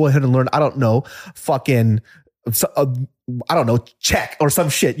to go ahead and learn, I don't know, fucking Czech or some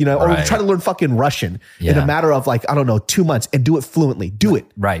shit, or try to learn fucking Russian in a matter of like, I don't know, 2 months and do it fluently. Do it.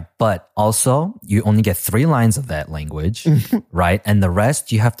 Right. But also you only get 3 lines of that language, right? And the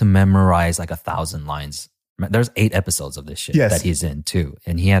rest you have to memorize like 1,000 lines There's 8 episodes of this shit Yes. that he's in too,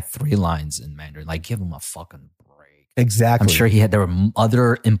 and he had 3 lines in Mandarin. Like, give him a fucking break. Exactly. I'm sure there were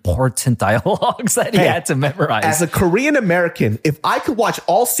other important dialogues that he had to memorize. As a Korean American, if I could watch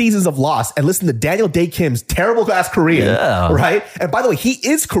all seasons of Lost and listen to Daniel Day Kim's terrible ass Korean, right? And by the way, he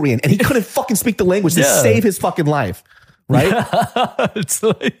is Korean and he couldn't fucking speak the language to save his fucking life, right? It's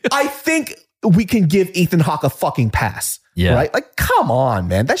like, I think we can give Ethan Hawke a fucking pass. Yeah. Right? Like, come on,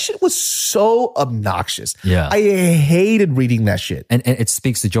 man. That shit was so obnoxious. Yeah. I hated reading that shit. and it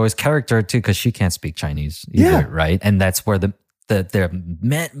speaks to Joy's character too, because she can't speak Chinese either, Yeah. right? And that's where there are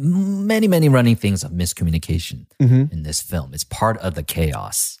many running things of miscommunication in this film. It's part of the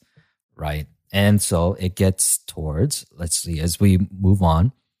chaos, right? And so it gets towards, let's see, as we move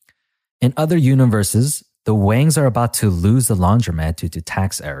on. In other universes, the Wangs are about to lose the laundromat due to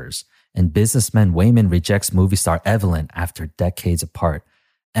tax errors, and businessman Wayman rejects movie star Evelyn after decades apart.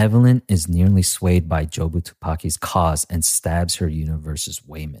 Evelyn is nearly swayed by Jobu Tupaki's cause and stabs her universe's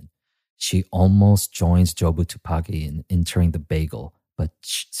Wayman. She almost joins Jobu Tupaki in entering the bagel, but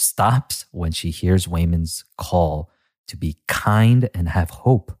stops when she hears Wayman's call to be kind and have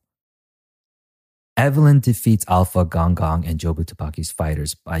hope. Evelyn defeats Alpha, Gong Gong, and Jobu Tupaki's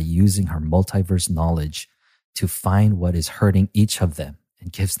fighters by using her multiverse knowledge to find what is hurting each of them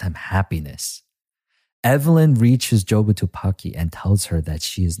and gives them happiness. Evelyn reaches Jobu Tupaki and tells her that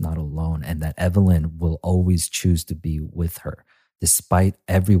she is not alone and that Evelyn will always choose to be with her, despite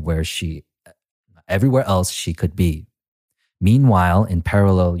everywhere else she could be. Meanwhile, in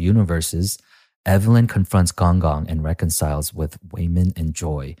parallel universes, Evelyn confronts Gong Gong and reconciles with Wayman and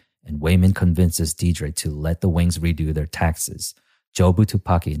Joy, and Wayman convinces Deidre to let the Wings redo their taxes. Jobu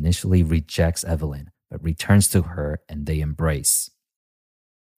Tupaki initially rejects Evelyn, but returns to her and they embrace.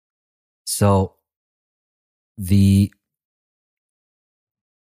 So the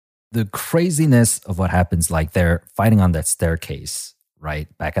craziness of what happens, like they're fighting on that staircase, right,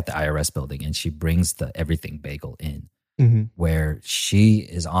 back at the IRS building, and she brings the everything bagel in, where she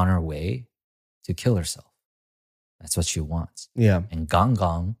is on her way to kill herself. That's what she wants. Yeah. And Gong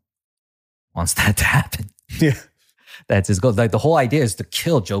Gong wants that to happen. Yeah. That's his goal. Like, the whole idea is to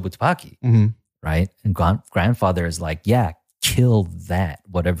kill Jobu Tupaki, right? And grandfather is like, yeah, kill that,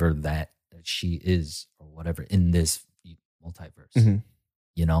 whatever that she is or whatever in this multiverse,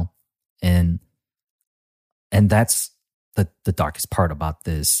 you know? And that's the darkest part about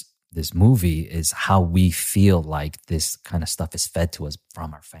this movie, is how we feel like this kind of stuff is fed to us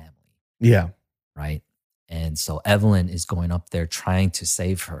from our family. Yeah. Right? And so Evelyn is going up there trying to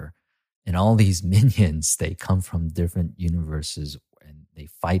save her. And all these minions, they come from different universes and they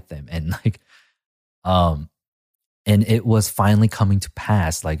fight them. And and it was finally coming to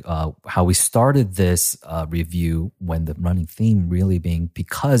pass, like how we started this review, when the running theme really being,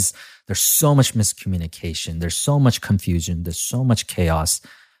 because there's so much miscommunication, there's so much confusion, there's so much chaos,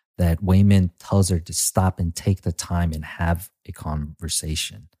 that Wayman tells her to stop and take the time and have a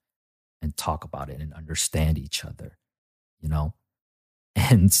conversation and talk about it and understand each other, you know?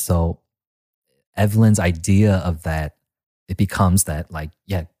 And so Evelyn's idea of that, it becomes that, like,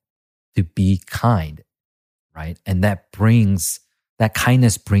 yeah, to be kind, right? And that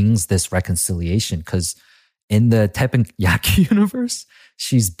kindness brings this reconciliation, because in the Teppanyaki universe,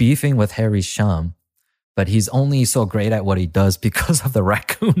 she's beefing with Harry Shum, but he's only so great at what he does because of the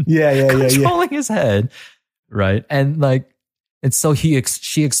raccoon controlling his head, right? And so she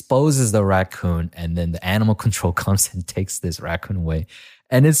exposes the raccoon, and then the animal control comes and takes this raccoon away.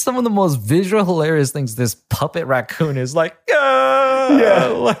 And it's some of the most visual, hilarious things. This puppet raccoon is like,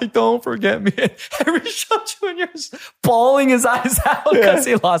 like, don't forget me. And Harry Shum Jr. is bawling his eyes out because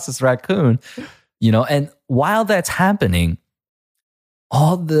he lost his raccoon, you know? And while that's happening,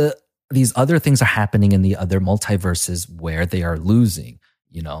 these other things are happening in the other multiverses where they are losing,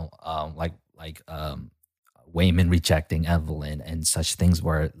 you know, like Wayman rejecting Evelyn and such things,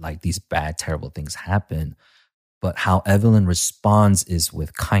 where like these bad, terrible things happen. But how Evelyn responds is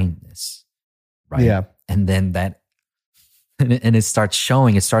with kindness, right? Yeah. And then and it starts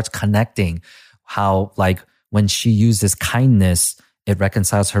showing, it starts connecting how, like, when she uses kindness, it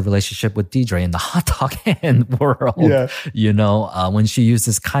reconciles her relationship with Deidre in the hot dog hand world. Yeah. You know, when she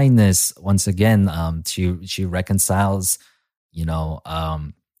uses kindness, once again, she reconciles, you know,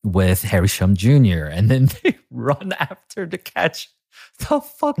 with Harry Shum Jr. And then they run after to catch the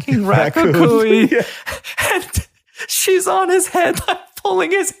fucking raccoon. Yeah. And she's on his head, like, pulling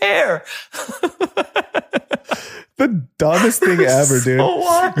his hair. the dumbest thing ever, dude.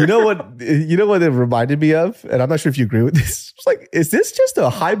 You know what? You know what it reminded me of, and I'm not sure if you agree with this. It's like, is this just a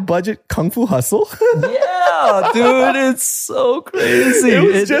high budget Kung Fu Hustle? Yeah, dude, it's so crazy. It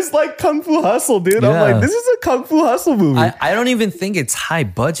was just like Kung Fu Hustle, dude. Yeah. I'm like, this is a Kung Fu Hustle movie. I don't even think it's high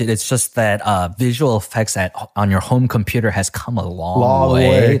budget. It's just that visual effects on your home computer has come a long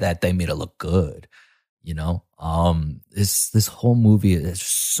way that they made it look good. You know, this whole movie, there's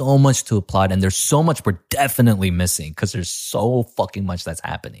so much to applaud, and there's so much we're definitely missing because there's so fucking much that's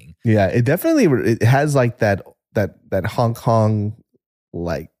happening. Yeah, it definitely it has like that Hong Kong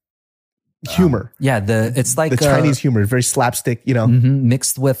like humor. Yeah, it's like the Chinese humor, very slapstick, you know,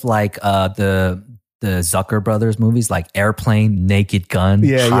 mixed with like the Zucker brothers movies like Airplane, Naked Gun,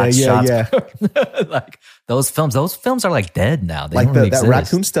 Hot Shots. Like those films are like dead now. They like don't really that exist.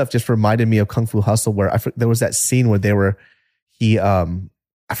 raccoon stuff just reminded me of Kung Fu Hustle, where there was that scene where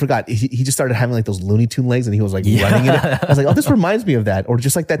I forgot, he just started having like those Looney Tune legs and he was like running in it. I was like, oh, this reminds me of that. Or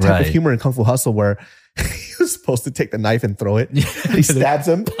just like that type of humor in Kung Fu Hustle where he was supposed to take the knife and throw it. And he stabs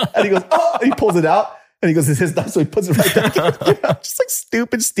him and he goes, oh, and he pulls it out. And he goes, it's his knife, so he puts it right back in. You know, just like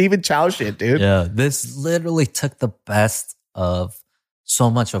stupid Stephen Chow shit, dude. Yeah, this literally took the best of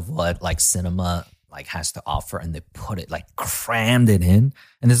so much of what like cinema like has to offer, and they put it like crammed it in.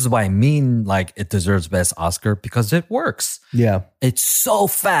 And this is why I mean like it deserves best Oscar, because it works. Yeah, it's so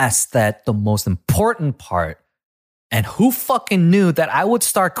fast that the most important part, and who fucking knew that I would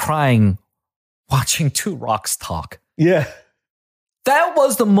start crying watching two rocks talk? Yeah. That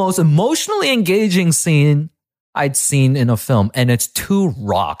was the most emotionally engaging scene I'd seen in a film. And it's two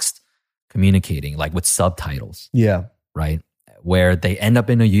rocks communicating, like with subtitles. Yeah. Right? Where they end up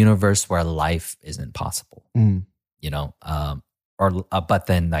in a universe where life isn't possible. You know? But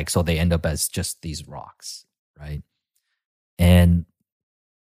then, like, so they end up as just these rocks, right? And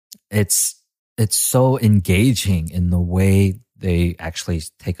it's so engaging in the way they actually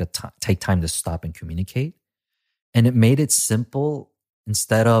take time to stop and communicate. And it made it simple.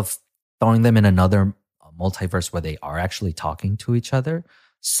 Instead of throwing them in another multiverse where they are actually talking to each other,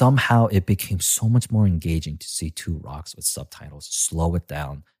 somehow it became so much more engaging to see two rocks with subtitles. Slow it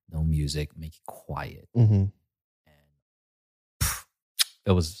down, no music, make it quiet. And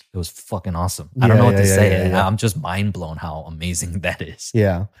it was fucking awesome. I don't know what to say. Yeah. I'm just mind blown how amazing that is.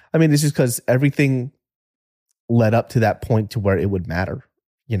 Yeah. I mean, it's just because everything led up to that point to where it would matter,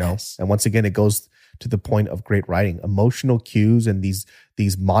 you know? Yes. And once again, it goes to the point of great writing, emotional cues and these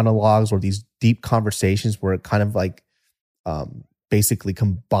monologues or these deep conversations where it kind of like basically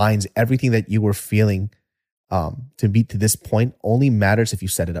combines everything that you were feeling to be to this point only matters if you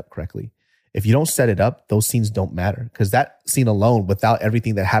set it up correctly. If you don't set it up, those scenes don't matter, because that scene alone, without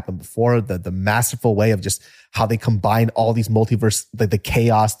everything that happened before, the masterful way of just how they combine all these multiverse, the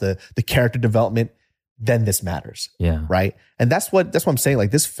chaos, the character development, then this matters. Yeah. Right. And that's what I'm saying. Like,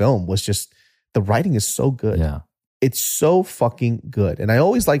 this film was just, the writing is so good. Yeah. It's so fucking good. And I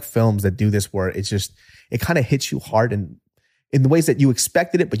always like films that do this where it's just, it kind of hits you hard and in the ways that you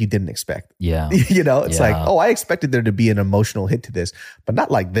expected it, but you didn't expect. Yeah. You know, it's like, oh, I expected there to be an emotional hit to this, but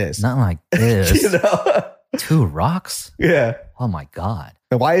not like this. Not like this. You know? Two rocks? Yeah. Oh my God.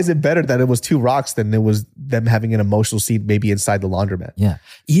 And why is it better that it was two rocks than it was them having an emotional scene maybe inside the laundromat? Yeah.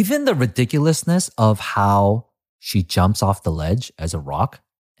 Even the ridiculousness of how she jumps off the ledge as a rock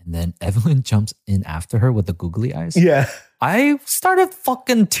and then Evelyn jumps in after her with the googly eyes. Yeah. I started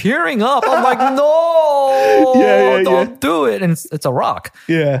fucking tearing up. I'm like, no, don't do it. And it's a rock.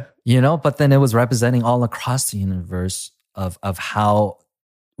 Yeah. You know, but then it was representing all across the universe of how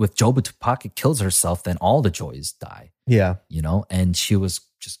with Jobu Tupaki kills herself, then all the joys die. Yeah. You know, and she was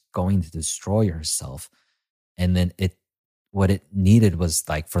just going to destroy herself. And then what it needed was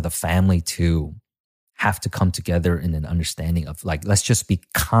like for the family to have to come together in an understanding of like, let's just be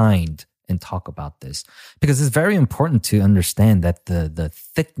kind and talk about this, because it's very important to understand that the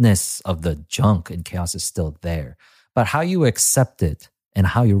thickness of the junk and chaos is still there, but how you accept it and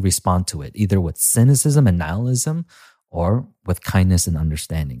how you respond to it, either with cynicism and nihilism or with kindness and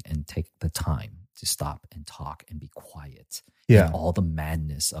understanding, and take the time to stop and talk and be quiet. Yeah. And all the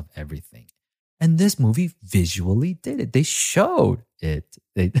madness of everything. And this movie visually did it. They showed it.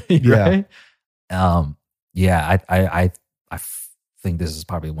 Right? I think this is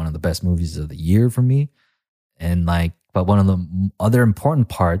probably one of the best movies of the year for me. And like, but one of the other important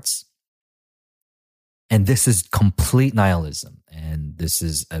parts, and this is complete nihilism, and this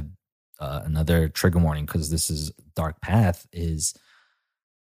is another trigger warning because this is dark path, is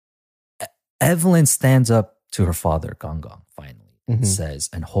Evelyn stands up to her father, Gong Gong, finally, and says,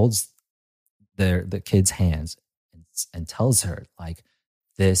 and holds the kid's hands and tells her, like,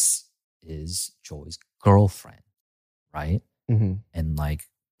 this is Joy's girlfriend. right? Mm-hmm. And like,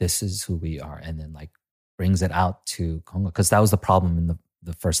 this is who we are. And then like brings it out to Kongo. Because that was the problem in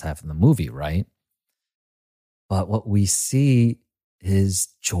the first half of the movie, right? But what we see is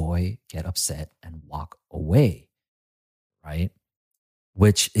Joy get upset and walk away, right?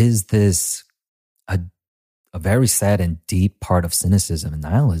 Which is this, a very sad and deep part of cynicism and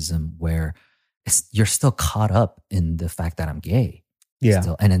nihilism where you're still caught up in the fact that I'm gay. Yeah.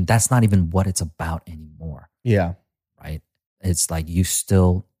 Still, and then that's not even what it's about anymore. Yeah. Right? It's like you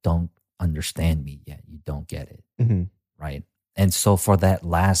still don't understand me yet. You don't get it. Mm-hmm. Right? And so for that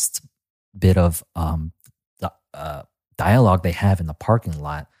last bit of dialogue they have in the parking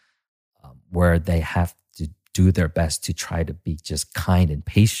lot where they have to do their best to try to be just kind and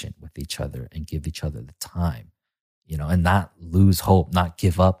patient with each other and give each other the time, you know, and not lose hope, not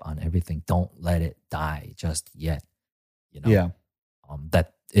give up on everything. Don't let it die just yet, you know. Yeah.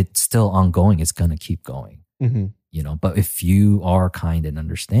 That it's still ongoing. It's going to keep going, Mm-hmm. you know. But if you are kind and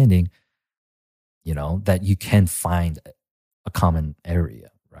understanding, you know, that you can find a common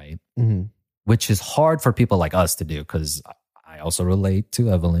area, right? Mm-hmm. Which is hard for people like us to do because I also relate to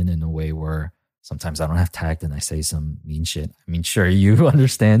Evelyn in a way where sometimes I don't have tact and I say some mean shit. I mean, sure, you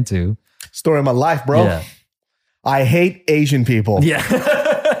understand too. Story of my life, bro. Yeah. I hate Asian people. Yeah.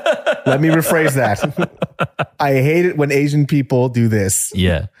 Let me rephrase that. I hate it when Asian people do this.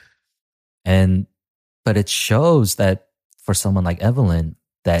 Yeah. But it shows that for someone like Evelyn,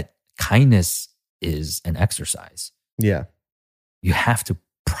 that kindness is an exercise. Yeah. You have to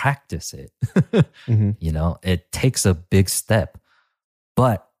practice it. Mm-hmm. You know, it takes a big step.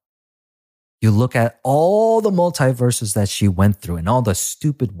 But you look at all the multiverses that she went through and all the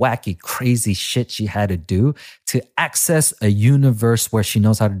stupid, wacky, crazy shit she had to do to access a universe where she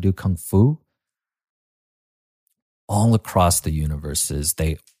knows how to do kung fu. All across the universes,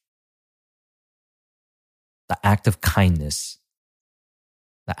 the act of kindness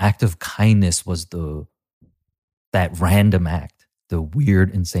was that random act, the weird,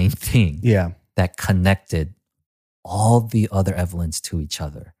 insane thing Yeah. that connected all the other Evelyns to each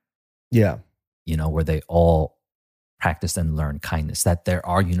other. Yeah. You know, where they all practiced and learned kindness. That there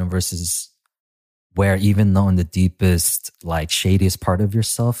are universes where even though in the deepest, like shadiest part of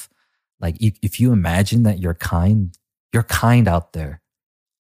yourself, like if you imagine that you're kind out there.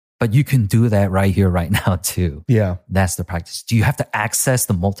 But you can do that right here, right now too. Yeah. That's the practice. Do you have to access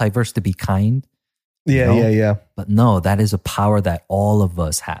the multiverse to be kind? Yeah. You know? Yeah. But no, that is a power that all of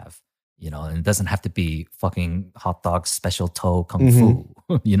us have. You know, and it doesn't have to be fucking hot dog, special toe, kung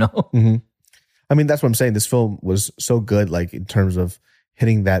fu, you know? Mm-hmm. I mean, that's what I'm saying. This film was so good, like in terms of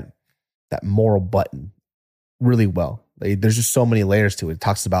hitting that moral button really well. Like, there's just so many layers to it. It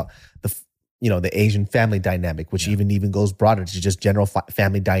talks about the Asian family dynamic, which even goes broader to just general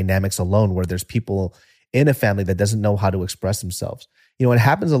family dynamics alone, where there's people in a family that doesn't know how to express themselves. You know, it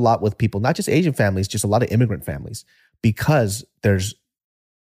happens a lot with people, not just Asian families, just a lot of immigrant families, because there's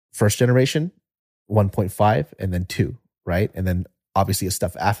first generation, 1.5, and then 2, right? And then obviously it's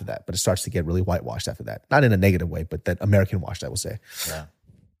stuff after that, but it starts to get really whitewashed after that. Not in a negative way, but that American washed, I will say. Yeah.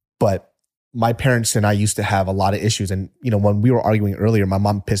 But my parents and I used to have a lot of issues. And, you know, when we were arguing earlier, my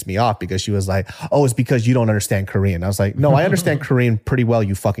mom pissed me off because she was like, oh, it's because you don't understand Korean. I was like, no, I understand Korean pretty well,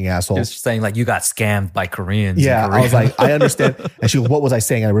 you fucking asshole. Just saying like you got scammed by Koreans. Yeah. I was like, I understand. And she goes, what was I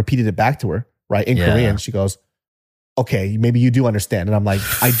saying? And I repeated it back to her, right? In Korean. She goes, okay, maybe you do understand. And I'm like,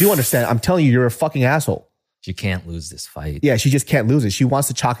 I do understand. I'm telling you, you're a fucking asshole. You can't lose this fight. Yeah, she just can't lose it. She wants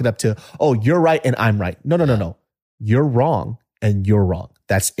to chalk it up to, oh, you're right and I'm right. No. You're wrong and you're wrong.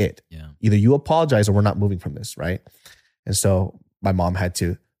 That's it. Yeah. Either you apologize or we're not moving from this, right? And so my mom had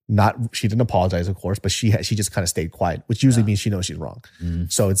to she didn't apologize, of course, but she just kind of stayed quiet, which usually means she knows she's wrong.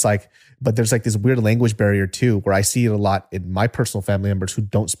 Mm. So it's like, but there's like this weird language barrier too, where I see it a lot in my personal family members who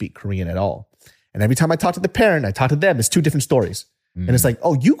don't speak Korean at all. And every time I talk to the parent, I talk to them, it's 2 different stories. And it's like,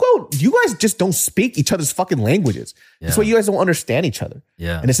 oh, you guys just don't speak each other's fucking languages. That's why you guys don't understand each other.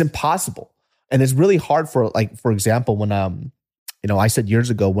 Yeah. And it's impossible. And it's really hard for example, when, I said years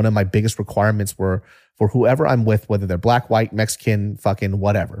ago, one of my biggest requirements were for whoever I'm with, whether they're black, white, Mexican, fucking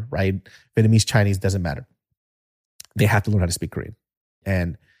whatever, right? Vietnamese, Chinese, doesn't matter. They have to learn how to speak Korean.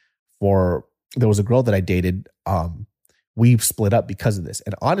 And there was a girl that I dated, we split up because of this.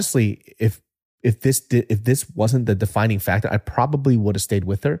 And honestly, if this wasn't the defining factor, I probably would have stayed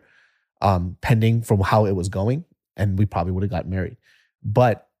with her, pending from how it was going, and we probably would have got married.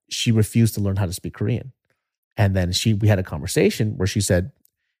 But she refused to learn how to speak Korean. And then we had a conversation where she said,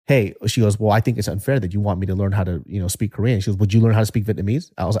 hey, she goes, well, I think it's unfair that you want me to learn how to, speak Korean. She goes, would you learn how to speak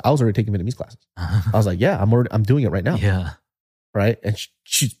Vietnamese? I was already taking Vietnamese classes. I was like, yeah, I'm doing it right now. Yeah. Right. And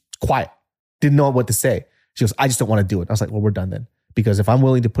she's quiet. Didn't know what to say. She goes, I just don't want to do it. I was like, well, we're done then. Because if I'm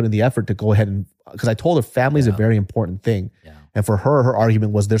willing to put in the effort to go ahead and, because I told her family is a very important thing. Yeah. And for her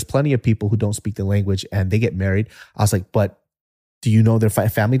argument was there's plenty of people who don't speak the language and they get married. I was like, but do you know their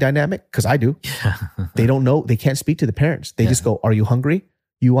family dynamic? Because I do. Yeah. They don't know. They can't speak to the parents. They just go, are you hungry?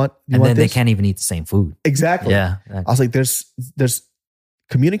 You want then this? they can't even eat the same food. Exactly. Yeah. I was like, there's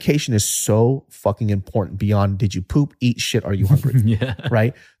communication is so fucking important beyond did you poop, eat shit, are you hungry? Yeah.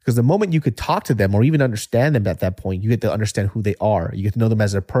 Right? Because the moment you could talk to them or even understand them at that point, you get to understand who they are. You get to know them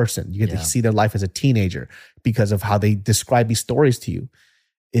as a person. You get to see their life as a teenager because of how they describe these stories to you.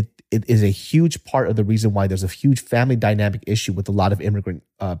 It is a huge part of the reason why there's a huge family dynamic issue with a lot of immigrant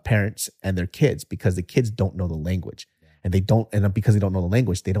parents and their kids, because the kids don't know the language. And because they don't know the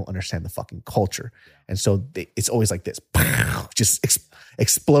language, they don't understand the fucking culture. And so it's always like this, just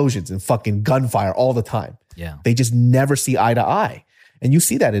explosions and fucking gunfire all the time. Yeah. They just never see eye to eye. And you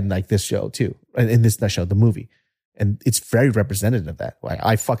see that in like this show too, in this not show, the movie. And it's very representative of that. Like,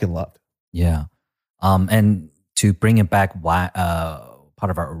 I fucking loved. Yeah. And to bring it back, part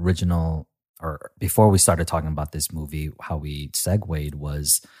of our original, or before we started talking about this movie, how we segued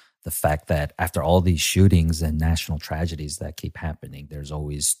was the fact that after all these shootings and national tragedies that keep happening, there's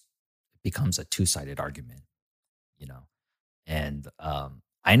always becomes a two-sided argument, you know? And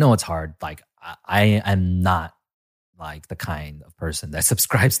I know it's hard. Like, I am not like the kind of person that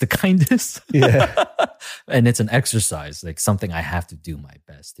subscribes to kindness. Yeah. And it's an exercise, like something I have to do my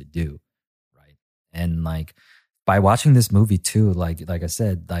best to do. Right. And like by watching this movie too, like I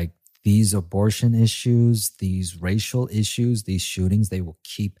said, like these abortion issues, these racial issues, these shootings, they will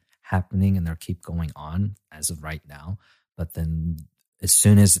keep happening and they'll keep going on as of right now. But then as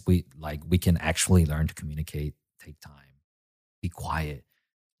soon as we can actually learn to communicate, take time, be quiet,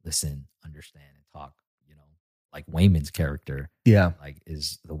 listen, understand, and talk, you know, like Wayman's character, like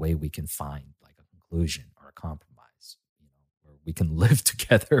is the way we can find like a conclusion or a compromise, you know, where we can live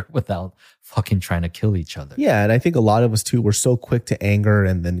together without fucking trying to kill each other. Yeah. And I think a lot of us too, we're so quick to anger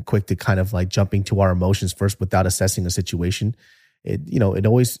and then quick to kind of like jumping to our emotions first without assessing a situation.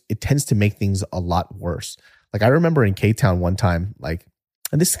 It tends to make things a lot worse. Like I remember in K-Town one time, like,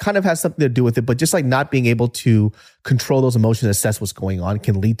 and this kind of has something to do with it, but just like not being able to control those emotions, assess what's going on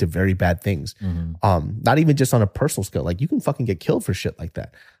can lead to very bad things. Mm-hmm. Not even just on a personal scale. Like you can fucking get killed for shit like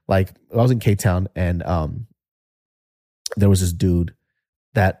that. Like I was in K-Town and there was this dude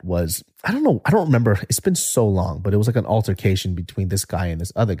that was, I don't remember. It's been so long, but it was like an altercation between this guy and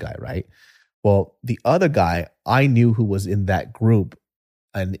this other guy, right? Well, the other guy I knew who was in that group,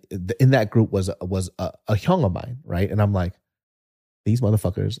 and in that group was a hyung of mine, right? And I'm like, these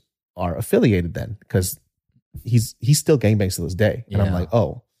motherfuckers are affiliated then, because he's still gangbangs to this day. And I'm like,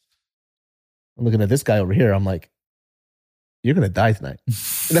 oh, I'm looking at this guy over here. I'm like, you're gonna die tonight.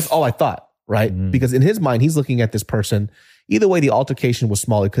 And that's all I thought, right? Mm-hmm. Because in his mind, he's looking at this person. Either way, the altercation was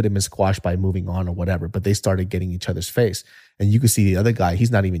small. It could have been squashed by moving on or whatever, but they started getting each other's face. And you could see the other guy,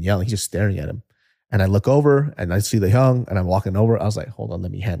 he's not even yelling. He's just staring at him. And I look over and I see the hyung and I'm walking over. I was like, hold on,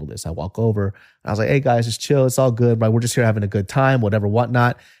 let me handle this. I walk over. And I was like, hey guys, just chill. It's all good, right? We're just here having a good time, whatever,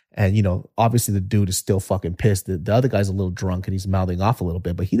 whatnot. And, you know, obviously the dude is still fucking pissed. The other guy's a little drunk and he's mouthing off a little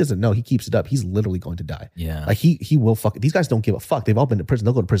bit, but he doesn't know. He keeps it up. He's literally going to die. Yeah. Like he will fuck. These guys don't give a fuck. They've all been to prison.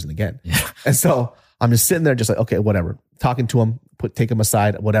 They'll go to prison again. Yeah. And so I'm just sitting there just like, okay, whatever. Talking to him, take him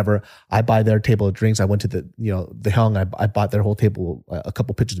aside, whatever. I buy their table of drinks. I went to the hyung. I bought their whole table, a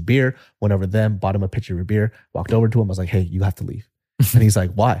couple pitchers of beer, went over to them, bought him a pitcher of beer, walked over to him. I was like, hey, you have to leave. And he's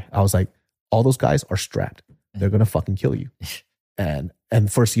like, why? I was like, all those guys are strapped. They're going to fucking kill you. And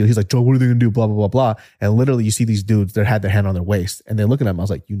first he's like, Joe, what are they going to do? Blah, blah, blah, blah. And literally you see these dudes, they had their hand on their waist and they're looking at him. I was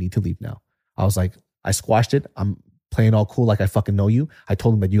like, you need to leave now. I was like, I squashed it. I'm playing all cool like I fucking know you. I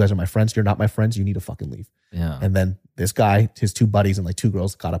told him that you guys are my friends. You're not my friends. You need to fucking leave. Yeah. And then this guy, his two buddies and like two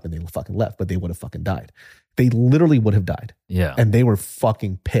girls got up and they fucking left, but they would have fucking died. They literally would have died. Yeah. And they were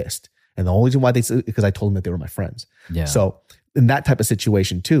fucking pissed. And the only reason why because I told them that they were my friends. Yeah. So in that type of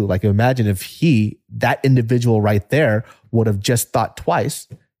situation too, like imagine if that individual right there would have just thought twice,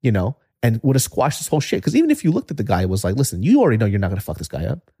 you know, and would have squashed this whole shit. Because even if you looked at the guy, it was like, listen, you already know you're not going to fuck this guy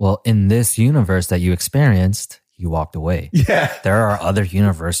up. Well, in this universe that you experienced, you walked away. Yeah. There are other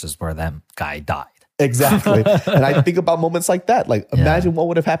universes where that guy died. Exactly. And I think about moments like that. Like, imagine what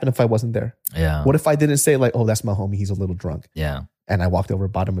would have happened if I wasn't there. Yeah. What if I didn't say like, oh, that's my homie. He's a little drunk. Yeah. And I walked over,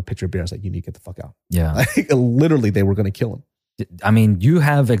 bought him a pitcher of beer. I was like, you need to get the fuck out. Yeah. Like, literally, they were going to kill him. I mean, you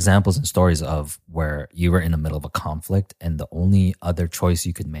have examples and stories of where you were in the middle of a conflict and the only other choice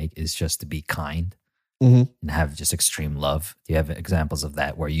you could make is just to be kind and have just extreme love. Do you have examples of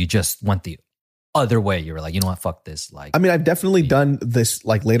that where you just went the other way? You were like, you know what, fuck this. Like, I mean, I've definitely done this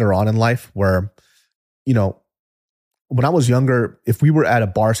like later on in life where you know, when I was younger, if we were at a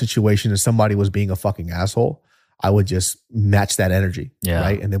bar situation and somebody was being a fucking asshole, I would just match that energy,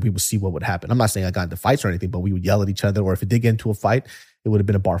 right? And then we would see what would happen. I'm not saying I got into fights or anything, but we would yell at each other, or if it did get into a fight, it would have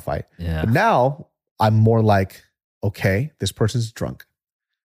been a bar fight. Yeah. But now I'm more like, okay, this person's drunk.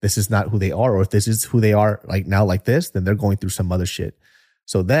 This is not who they are. Or if this is who they are like now like this, then they're going through some other shit.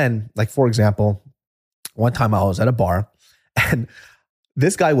 So then, like, for example, one time I was at a bar and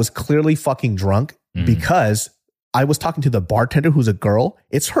this guy was clearly fucking drunk because I was talking to the bartender who's a girl.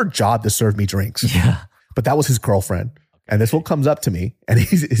 It's her job to serve me drinks. Yeah. But that was his girlfriend. And this one comes up to me and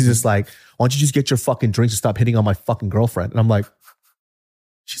he's just like, why don't you just get your fucking drinks and stop hitting on my fucking girlfriend? And I'm like,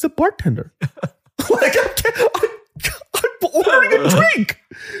 she's a bartender. Like, I'm ordering a drink.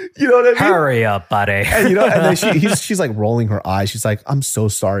 You know what I mean? Hurry up, buddy. And, you know, and then she's like rolling her eyes. She's like, I'm so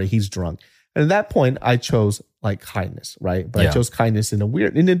sorry. He's drunk. And at that point, I chose like kindness, right? But I chose kindness in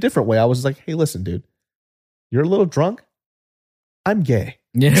a different way. I was like, hey, listen, dude, you're a little drunk. I'm gay.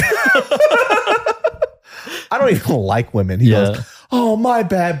 Yeah. I don't even like women. He goes, oh, my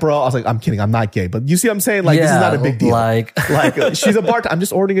bad, bro. I was like, I'm kidding. I'm not gay. But you see what I'm saying? Like, this is not a big deal. Like she's a bartender. I'm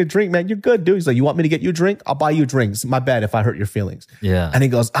just ordering a drink, man. You're good, dude. He's like, you want me to get you a drink? I'll buy you drinks. My bad if I hurt your feelings. Yeah. And he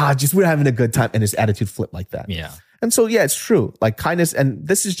goes, we're having a good time. And his attitude flipped like that. Yeah. And so, yeah, it's true. Like kindness. And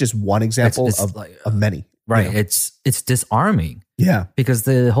this is just one example of many. Right. You know? It's disarming. Yeah. Because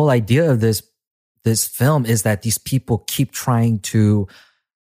the whole idea of this film is that these people keep trying to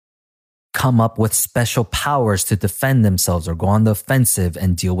come up with special powers to defend themselves or go on the offensive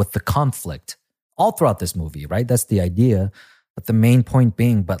and deal with the conflict all throughout this movie, right? That's the idea. But the main point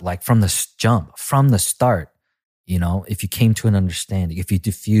being, but like from the jump, from the start, you know, if you came to an understanding, if you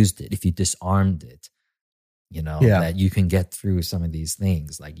diffused it, if you disarmed it, you know, that you can get through some of these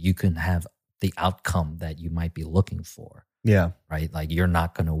things, like you can have the outcome that you might be looking for. Yeah. Right? Like you're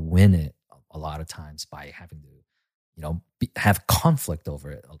not going to win it a lot of times by having to, you know, have conflict over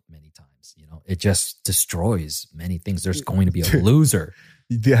it many times. You know, it just destroys many things. There's going to be a loser.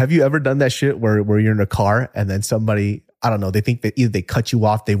 Have you ever done that shit where you're in a car and then somebody, I don't know, they think that either they cut you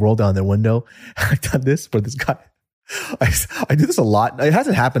off, they roll down their window. I've done this for this guy. I do this a lot. It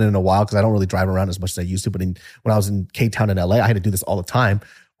hasn't happened in a while because I don't really drive around as much as I used to. But when I was in K-Town in LA, I had to do this all the time,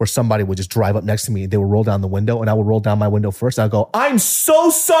 where somebody would just drive up next to me and they would roll down the window and I would roll down my window first. And I'd go, I'm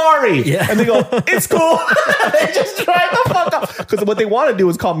so sorry. Yeah. And they go, it's cool. They just drive the fuck up. Because what they want to do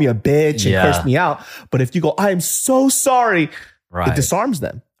is call me a bitch and curse me out. But if you go, I'm so sorry, it disarms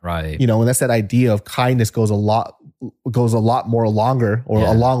them. Right. You know, and that's that idea of kindness goes a lot more longer or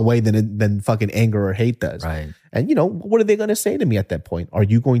a long way than fucking anger or hate does. Right. And you know, what are they going to say to me at that point? Are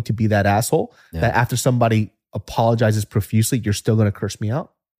you going to be that asshole that after somebody apologizes profusely, you're still going to curse me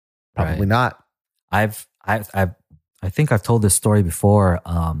out? Probably not. I think I've told this story before.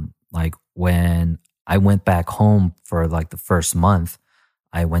 Like when I went back home for like the first month,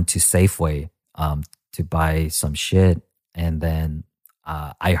 I went to Safeway to buy some shit, and then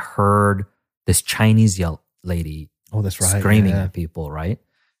I heard this Chinese lady screaming at people, right?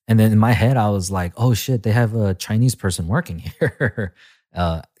 And then in my head, I was like, oh shit, they have a Chinese person working here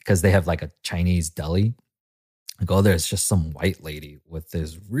because they have like a Chinese deli. I go there, it's just some white lady with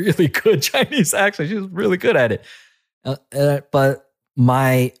this really good Chinese accent. She was really good at it. But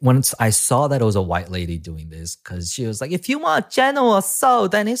once I saw that it was a white lady doing this, because she was like, if you want General Tso,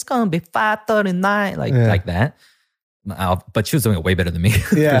 then it's going to be $5.39, like that. But she was doing it way better than me,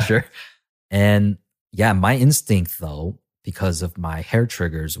 for sure. And yeah, my instinct though, because of my hair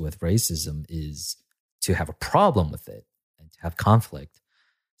triggers with racism, is to have a problem with it and to have conflict.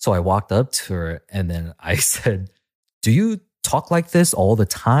 So I walked up to her and then I said, do you talk like this all the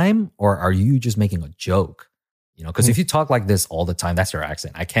time, or are you just making a joke? You know, because if you talk like this all the time, that's your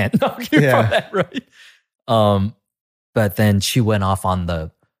accent. I can't knock you from that, right? But then she went off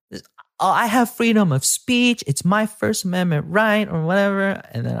on I have freedom of speech. It's my First Amendment right, or whatever.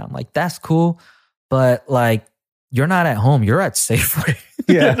 And then I'm like, that's cool. But like, you're not at home. You're at Safeway.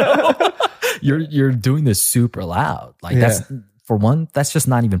 Yeah. You know? You're doing this super loud. Like that's... For one, that's just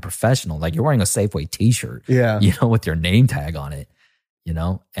not even professional. Like you're wearing a Safeway t-shirt, you know, with your name tag on it, you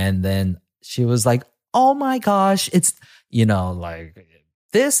know? And then she was like, oh my gosh, it's, you know, like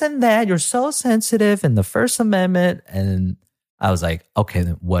this and that. You're so sensitive in the First Amendment. And I was like, okay,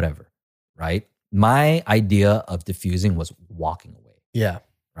 then whatever, right? My idea of diffusing was walking away. Yeah.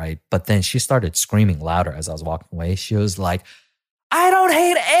 Right. But then she started screaming louder as I was walking away. She was like, I don't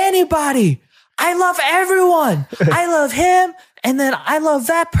hate anybody. I love everyone. I love him. And then I love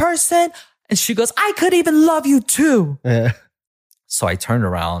that person. And she goes, I could even love you too. Yeah. So I turned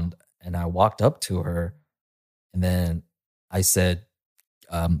around and I walked up to her. And then I said,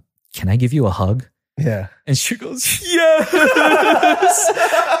 can I give you a hug? Yeah. And she goes, yes.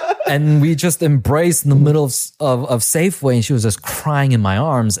 And we just embraced in the middle of Safeway, and she was just crying in my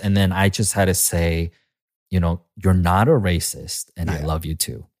arms. And then I just had to say, you're not a racist, and I love you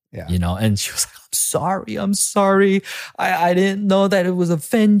too. Yeah. And she was like, I'm sorry. I didn't know that it would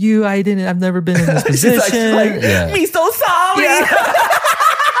offend you. I've never been in this position. She's like, me so sorry. Yeah.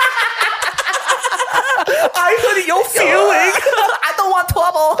 I hurt your feeling. I don't want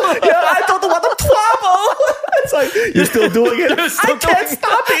trouble. Yeah, I don't want the trouble. It's like, you're still doing it. I can't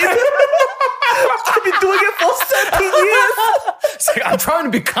stop it. I've been doing it for 17 years. It's like, I'm trying to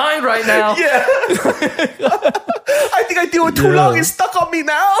be kind right now. Yeah. I think I do it too long. It's stuck on me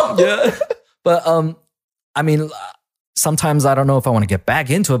now. Yeah. But, I mean, sometimes I don't know if I want to get back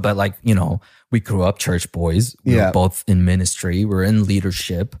into it, but we grew up church boys. We were both in ministry. We're in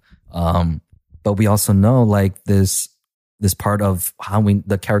leadership. But we also know this part of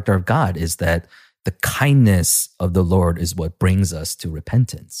the character of God is that the kindness of the Lord is what brings us to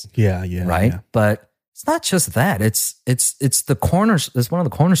repentance. Yeah. Right. Yeah. But it's not just that. It's the corners. It's one of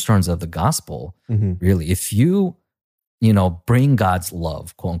the cornerstones of the gospel. Mm-hmm. Really, if you bring God's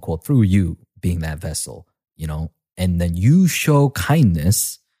love, quote unquote, through you being that vessel, and then you show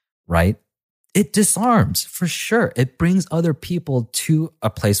kindness, right? It disarms for sure. It brings other people to a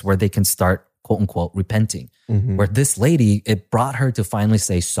place where they can start, quote unquote, repenting. Mm-hmm. Where this lady, it brought her to finally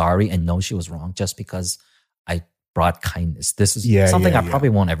say sorry and know she was wrong just because I brought kindness. This is something I probably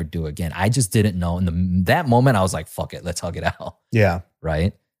won't ever do again. I just didn't know. In that moment, I was like, fuck it, let's hug it out. Yeah.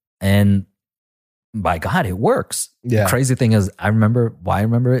 Right? And by God, it works. Yeah. The crazy thing is, why I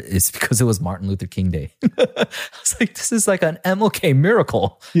remember it is because it was Martin Luther King Day. I was like, this is like an MLK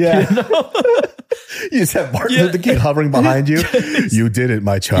miracle. Yeah. You just have Martin Luther King hovering behind you. Yes. You did it,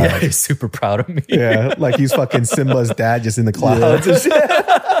 my child. Yeah, he's super proud of me. Yeah, like he's fucking Simba's dad just in the clouds and shit.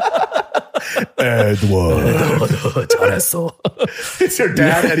 Edward. It's your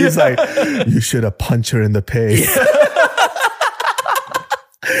dad, and he's like, you should have punched her in the face.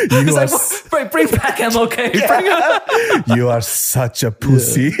 You are bring back MLK. Yeah. You are such a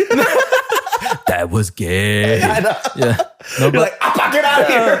pussy. Yeah. That was gay. Yeah. No, you're like, get out of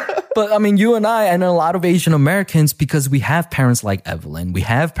here. But I mean, you and I and a lot of Asian Americans, because we have parents like Evelyn, we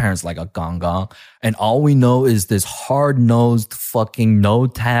have parents like a Gong Gong, and all we know is this hard-nosed fucking no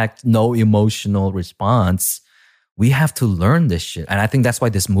tact, no emotional response. We have to learn this shit. And I think that's why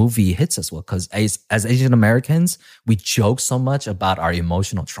this movie hits us well, because as Asian Americans, we joke so much about our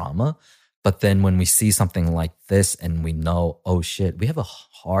emotional trauma. But then when we see something like this and we know, oh shit, we have a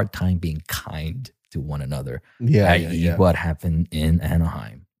hard time being kind to one another. Yeah. What happened in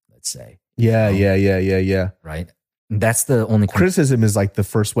Anaheim, let's say. Yeah. Right? And that's the only criticism is like the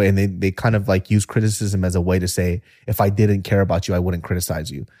first way. And they kind of like use criticism as a way to say, if I didn't care about you, I wouldn't criticize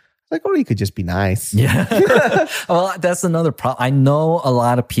you. Like, or you could just be nice. Yeah. Well, that's another problem. I know a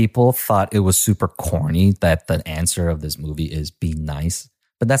lot of people thought it was super corny that the answer of this movie is be nice.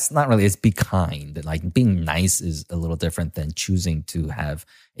 But that's not really, it's be kind. Like being nice is a little different than choosing to have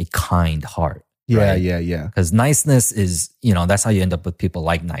a kind heart. Yeah, right? yeah. Because niceness is, that's how you end up with people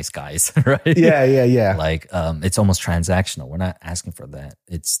like nice guys, right? Yeah. Like, it's almost transactional. We're not asking for that.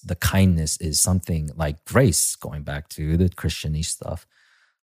 It's the kindness is something like grace, going back to the Christian-y stuff.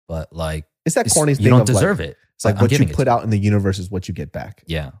 But like, it's that corny thing. You don't deserve it. It's like what you put out in the universe is what you get back.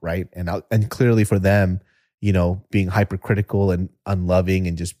 Yeah. Right. And clearly for them, being hypercritical and unloving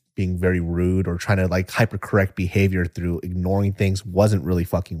and just being very rude or trying to like hypercorrect behavior through ignoring things wasn't really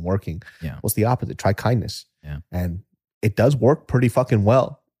fucking working. Yeah. What's the opposite? Try kindness. Yeah. And it does work pretty fucking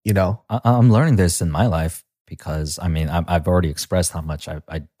well, I'm learning this in my life because I've already expressed how much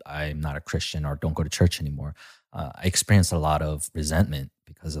I'm not a Christian or don't go to church anymore. I experienced a lot of resentment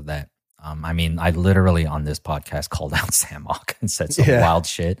because of that. I literally on this podcast called out Sam Ock and said some wild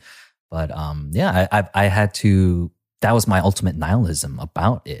shit. But I had to, that was my ultimate nihilism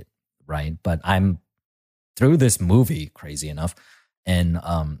about it, right? But I'm through this movie, crazy enough, and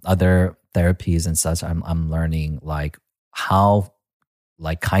other therapies and such, I'm learning like how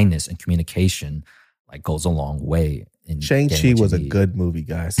like kindness and communication like goes a long way. Shang-Chi was a good movie,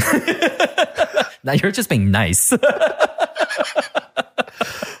 guys. Now you're just being nice.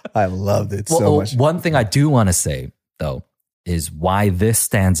 I loved it so much. One thing I do want to say, though, is why this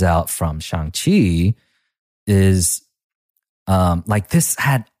stands out from Shang-Chi is like this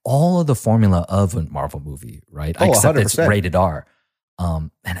had all of the formula of a Marvel movie, right? Oh, except 100%. It's rated R.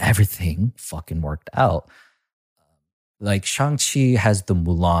 And everything fucking worked out. Like Shang-Chi has the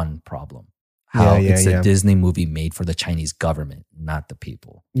Mulan problem. How it's a Disney movie made for the Chinese government, not the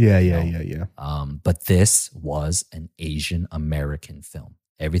people. Yeah. But this was an Asian American film.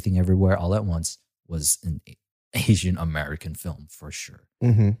 Everything Everywhere All at Once was an Asian American film for sure.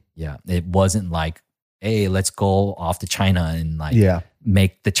 Mm-hmm. Yeah, it wasn't like, hey, let's go off to China and like Yeah.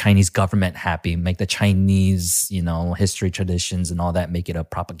 make the Chinese government happy, make the Chinese, history, traditions and all that, make it a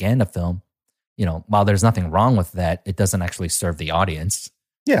propaganda film. While there's nothing wrong with that, it doesn't actually serve the audience.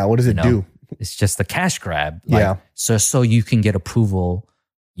 Yeah. What does it do? It's just a cash grab. Yeah. So you can get approval,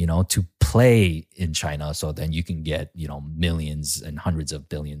 to play in China. So then you can get, millions and hundreds of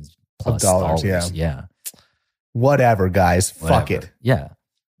billions plus dollars. Yeah. Whatever, guys. Fuck it. Yeah.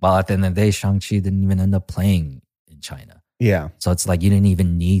 Well, at the end of the day, Shang-Chi didn't even end up playing in China. Yeah. So it's like you didn't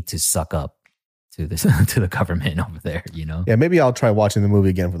even need to suck up to this to the government over there, Yeah, maybe I'll try watching the movie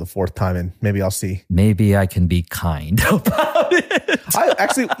again for the 4th time and maybe I'll see. Maybe I can be kind about it. I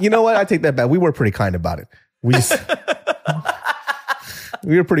actually, you know what? I take that back. We were pretty kind about it. We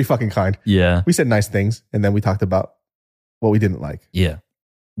were pretty fucking kind. Yeah. We said nice things and then we talked about what we didn't like. Yeah.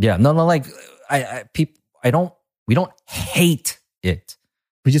 Yeah. No, like we don't hate it.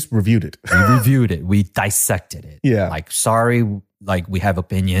 We just reviewed it. We reviewed it. We dissected it. Yeah. Like, sorry, like we have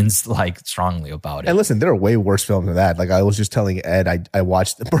opinions like strongly about it. And listen, there are way worse films than that. Like I was just telling Ed, I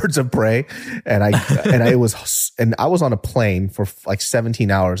watched The Birds of Prey and I was on a plane for like 17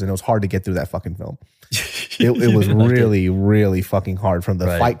 hours and it was hard to get through that fucking film. It was really, really fucking hard, from the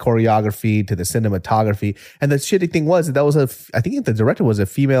fight choreography to the cinematography. And the shitty thing was I think the director was a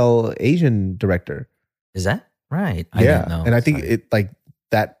female Asian director. Is that right? I didn't know. And I think it like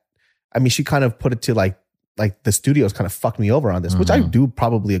that. I mean, she kind of put it to like the studios kind of fucked me over on this, which I do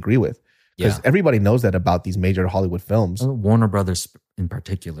probably agree with. Because everybody knows that about these major Hollywood films. Warner Brothers in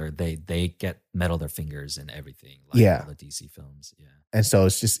particular, they get metal their fingers in everything. Like all the DC films. Yeah. And so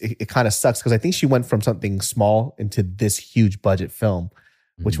it's just, it kind of sucks because I think she went from something small into this huge budget film,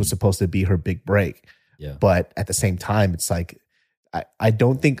 which was supposed to be her big break. Yeah. But at the same time, it's like, I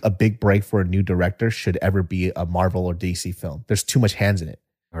don't think a big break for a new director should ever be a Marvel or DC film. There's too much hands in it.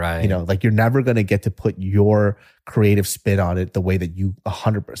 Right. Like you're never going to get to put your creative spin on it the way that you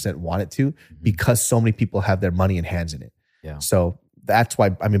 100% want it to, because so many people have their money and hands in it. Yeah. So that's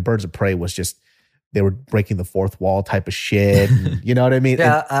why, I mean, Birds of Prey was just, they were breaking the fourth wall type of shit. And, you know what I mean?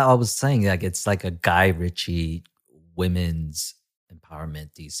 Yeah, I was saying like it's like a Guy Ritchie women's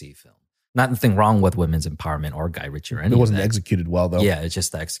empowerment DC film. Nothing wrong with women's empowerment or Guy Ritchie or anything. It wasn't executed well though. Yeah, it's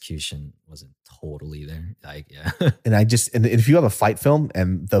just the execution wasn't totally there. Like, yeah. And if you have a fight film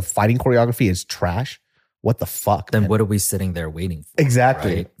and the fighting choreography is trash, what the fuck? Then man? what are we sitting there waiting for?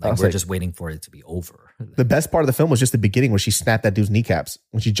 Exactly. Right? Like we're just waiting for it to be over. The best part of the film was just the beginning where she snapped that dude's kneecaps.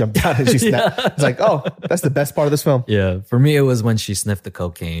 When she jumped down and she snapped. It's like, oh, that's the best part of this film. Yeah. For me, it was when she sniffed the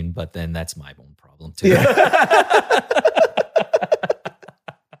cocaine, but then that's my own problem too. Yeah.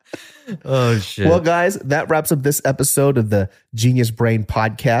 Oh, shit. Well, guys, that wraps up this episode of the Genius Brain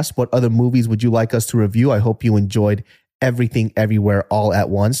podcast. What other movies would you like us to review? I hope you enjoyed Everything Everywhere All at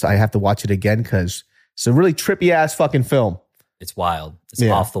Once. I have to watch it again because it's a really trippy ass fucking film. It's wild. It's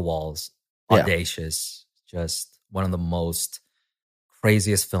off the walls, audacious, just one of the most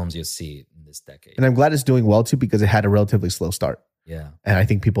craziest films you'll see in this decade. And I'm glad it's doing well too because it had a relatively slow start. Yeah. And I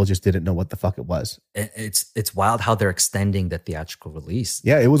think people just didn't know what the fuck it was. It's wild how they're extending the theatrical release.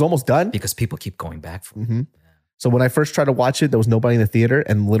 Yeah, it was almost done. Because people keep going back for it. Yeah. So when I first tried to watch it, there was nobody in the theater.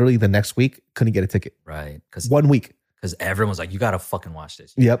 And literally the next week, couldn't get a ticket. Right. 1 week. Because everyone was like, you got to fucking watch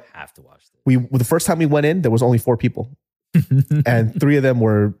this. You have to watch this. The first time we went in, there was only 4 people. And 3 of them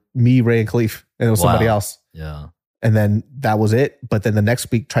were me, Ray, and Khalif. And it was somebody else. Yeah. And then that was it. But then the next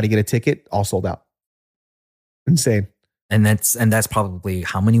week, try to get a ticket, all sold out. Insane. And that's probably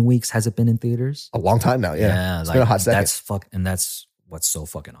how many weeks has it been in theaters? A long time now. Yeah. It's been a hot second. That's what's so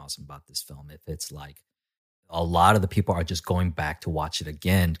fucking awesome about this film. If it's like a lot of the people are just going back to watch it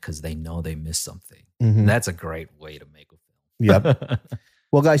again because they know they missed something. That's a great way to make a film. Yep.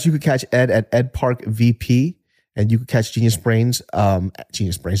 Well, guys, you could catch Ed at Ed Park VP, and you could catch Genius Brain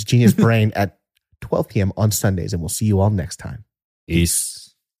at 12 p.m. on Sundays, and we'll see you all next time.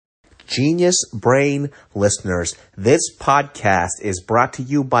 Peace. Genius Brain listeners, this podcast is brought to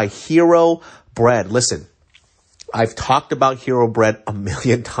you by Hero Bread. Listen, I've talked about Hero Bread a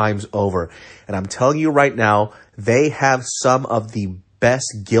million times over, and I'm telling you right now, they have some of the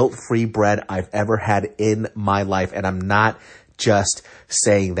best guilt-free bread I've ever had in my life, and I'm not just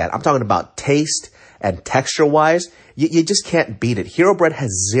saying that. I'm talking about taste and texture-wise. You just can't beat it. Hero Bread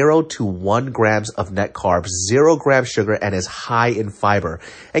has 0 to 1 grams of net carbs, 0 grams sugar, and is high in fiber.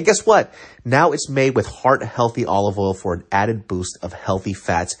 And guess what? Now it's made with heart-healthy olive oil for an added boost of healthy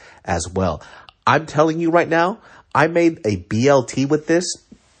fats as well. I'm telling you right now, I made a BLT with this,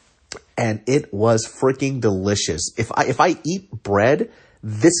 and it was freaking delicious. If I eat bread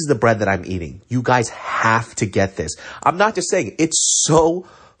this is the bread that I'm eating. You guys have to get this. I'm not just saying, it's so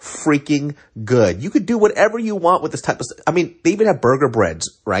freaking good. You could do whatever you want with this type of stuff. I mean, they even have burger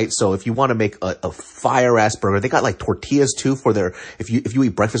breads, right? So if you want to make a fire ass burger, they got like tortillas too for their, if you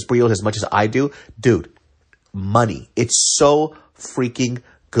eat breakfast burritos as much as I do, dude, money. It's so freaking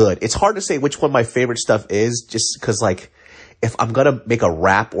good. It's hard to say which one my favorite stuff is, just because like, if I'm going to make a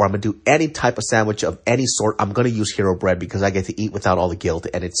wrap or I'm going to do any type of sandwich of any sort, I'm going to use Hero Bread because I get to eat without all the guilt,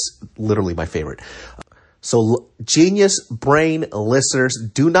 and it's literally my favorite. So Genius Brain listeners,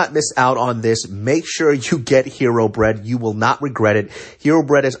 do not miss out on this. Make sure you get Hero Bread. You will not regret it. Hero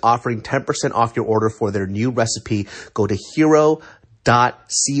Bread is offering 10% off your order for their new recipe. Go to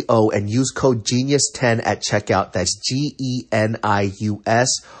hero.co and use code GENIUS10 at checkout. That's GENIUS 10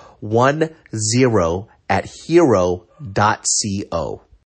 at hero.co.